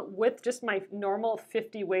down with just my normal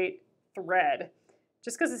 50 weight thread.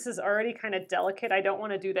 Just because this is already kind of delicate, I don't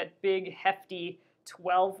want to do that big hefty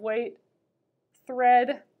 12 weight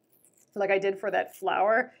thread like I did for that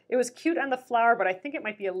flower. It was cute on the flower, but I think it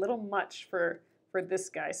might be a little much for this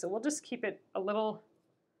guy. So we'll just keep it a little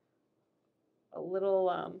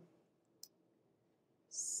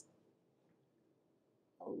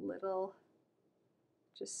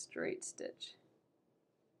just straight stitch.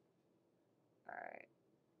 All right.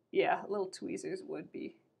 Yeah, little tweezers would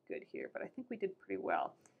be good here, but I think we did pretty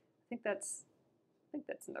well. I think that's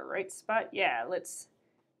in the right spot. Yeah,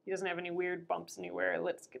 he doesn't have any weird bumps anywhere.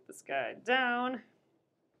 Let's get this guy down.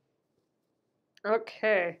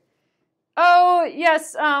 Okay. Oh,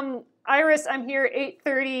 yes, Iris, I'm here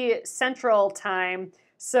 8:30 Central Time,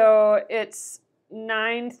 so it's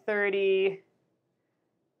 9:30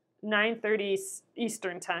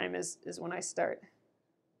 Eastern Time is when I start.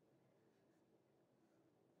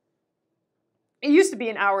 It used to be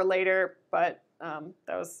an hour later, but that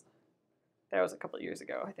was a couple of years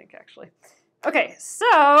ago, I think, actually. Okay,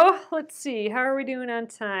 so let's see. How are we doing on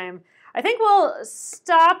time? I think we'll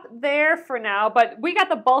stop there for now, but we got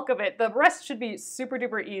the bulk of it. The rest should be super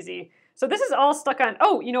duper easy. So this is all stuck on.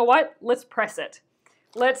 Oh, you know what? Let's press it.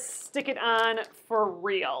 Let's stick it on for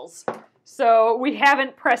reals. So we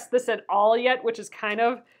haven't pressed this at all yet, which is kind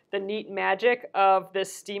of the neat magic of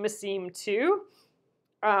this Steam-A-Seam 2.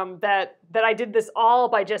 That I did this all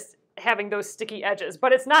by just having those sticky edges,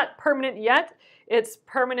 but it's not permanent yet. It's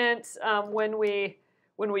permanent when we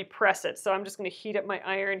press it. So I'm just going to heat up my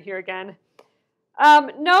iron here again.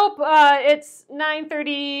 Nope, it's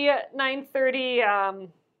 9:30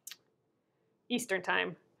 Eastern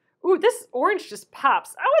Time. Ooh, this orange just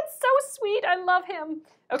pops. Oh, it's so sweet. I love him.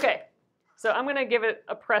 Okay, so I'm going to give it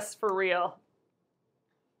a press for real.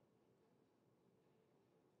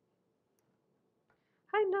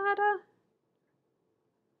 Hi, Nada.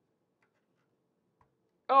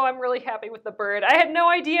 Oh, I'm really happy with the bird. I had no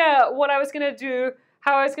idea what I was going to do,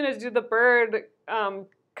 how I was going to do the bird,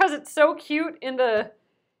 because it's so cute in the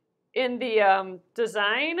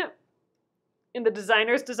design, in the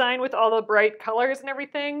designer's design with all the bright colors and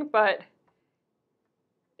everything, but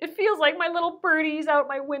it feels like my little birdie's out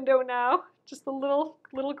my window now. Just a little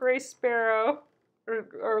gray sparrow,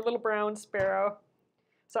 or little brown sparrow.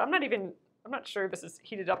 So I'm not sure this is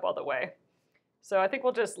heated up all the way. So I think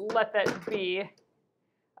we'll just let that be.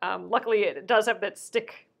 Luckily, it does have that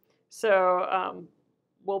stick, so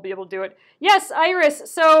we'll be able to do it. Yes,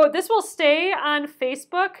 Iris, so this will stay on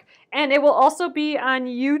Facebook, and it will also be on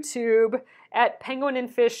YouTube at Penguin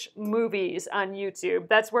and Fish Movies on YouTube.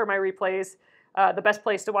 That's where my replays the best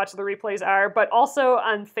place to watch the replays are, but also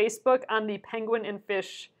on Facebook on the Penguin and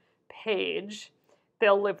Fish page.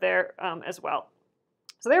 They'll live there as well.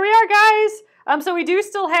 So there we are, guys. So we do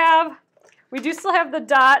still have the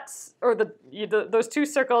dots, or those 2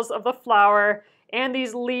 circles of the flower and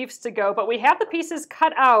these leaves to go, but we have the pieces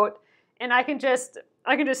cut out, and I can just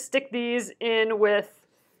stick these in with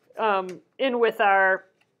in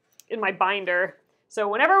my binder. So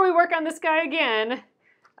whenever we work on this guy again,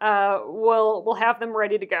 we'll have them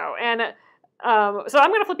ready to go. And so I'm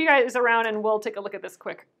going to flip you guys around, and we'll take a look at this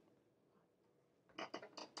quick.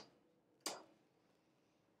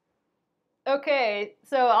 Okay,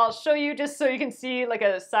 so I'll show you just so you can see like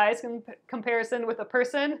a size comparison with a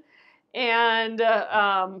person, and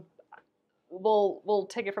we'll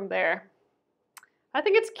take it from there. I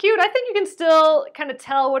think it's cute. I think you can still kind of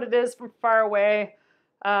tell what it is from far away.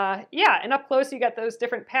 Yeah, and up close you got those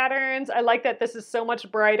different patterns. I like that this is so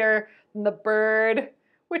much brighter than the bird,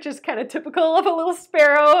 which is kind of typical of a little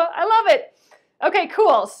sparrow. I love it. Okay,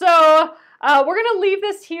 cool. So we're going to leave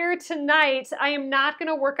this here tonight. I am not going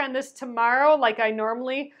to work on this tomorrow like I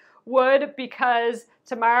normally would, because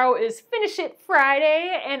tomorrow is Finish It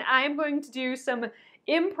Friday, and I'm going to do some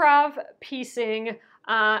improv piecing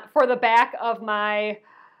for the back of my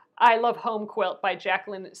I Love Home quilt by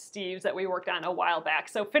Jacqueline Steves that we worked on a while back.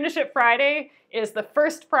 So Finish It Friday is the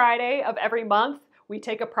first Friday of every month. We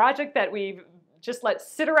take a project that we've just let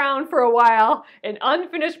sit around for a while, an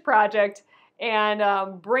unfinished project,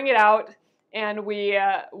 and bring it out, and we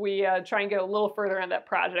try and get a little further on that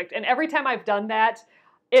project. And every time I've done that,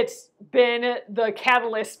 it's been the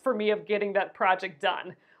catalyst for me of getting that project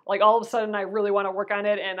done. Like all of a sudden I really want to work on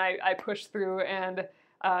it, and I push through and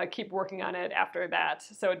keep working on it after that.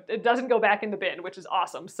 So it doesn't go back in the bin, which is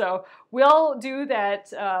awesome. So we'll do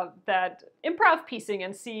that improv piecing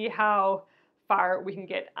and see how far we can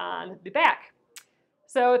get on the back.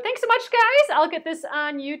 So thanks so much, guys. I'll get this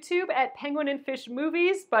on YouTube at Penguin and Fish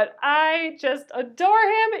Movies, but I just adore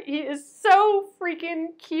him. He is so freaking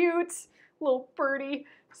cute, little birdie.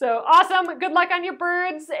 So awesome. Good luck on your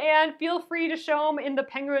birds, and feel free to show them on the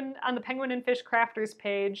Penguin and Fish Crafters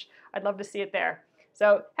page. I'd love to see it there.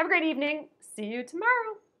 So have a great evening. See you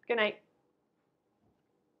tomorrow. Good night.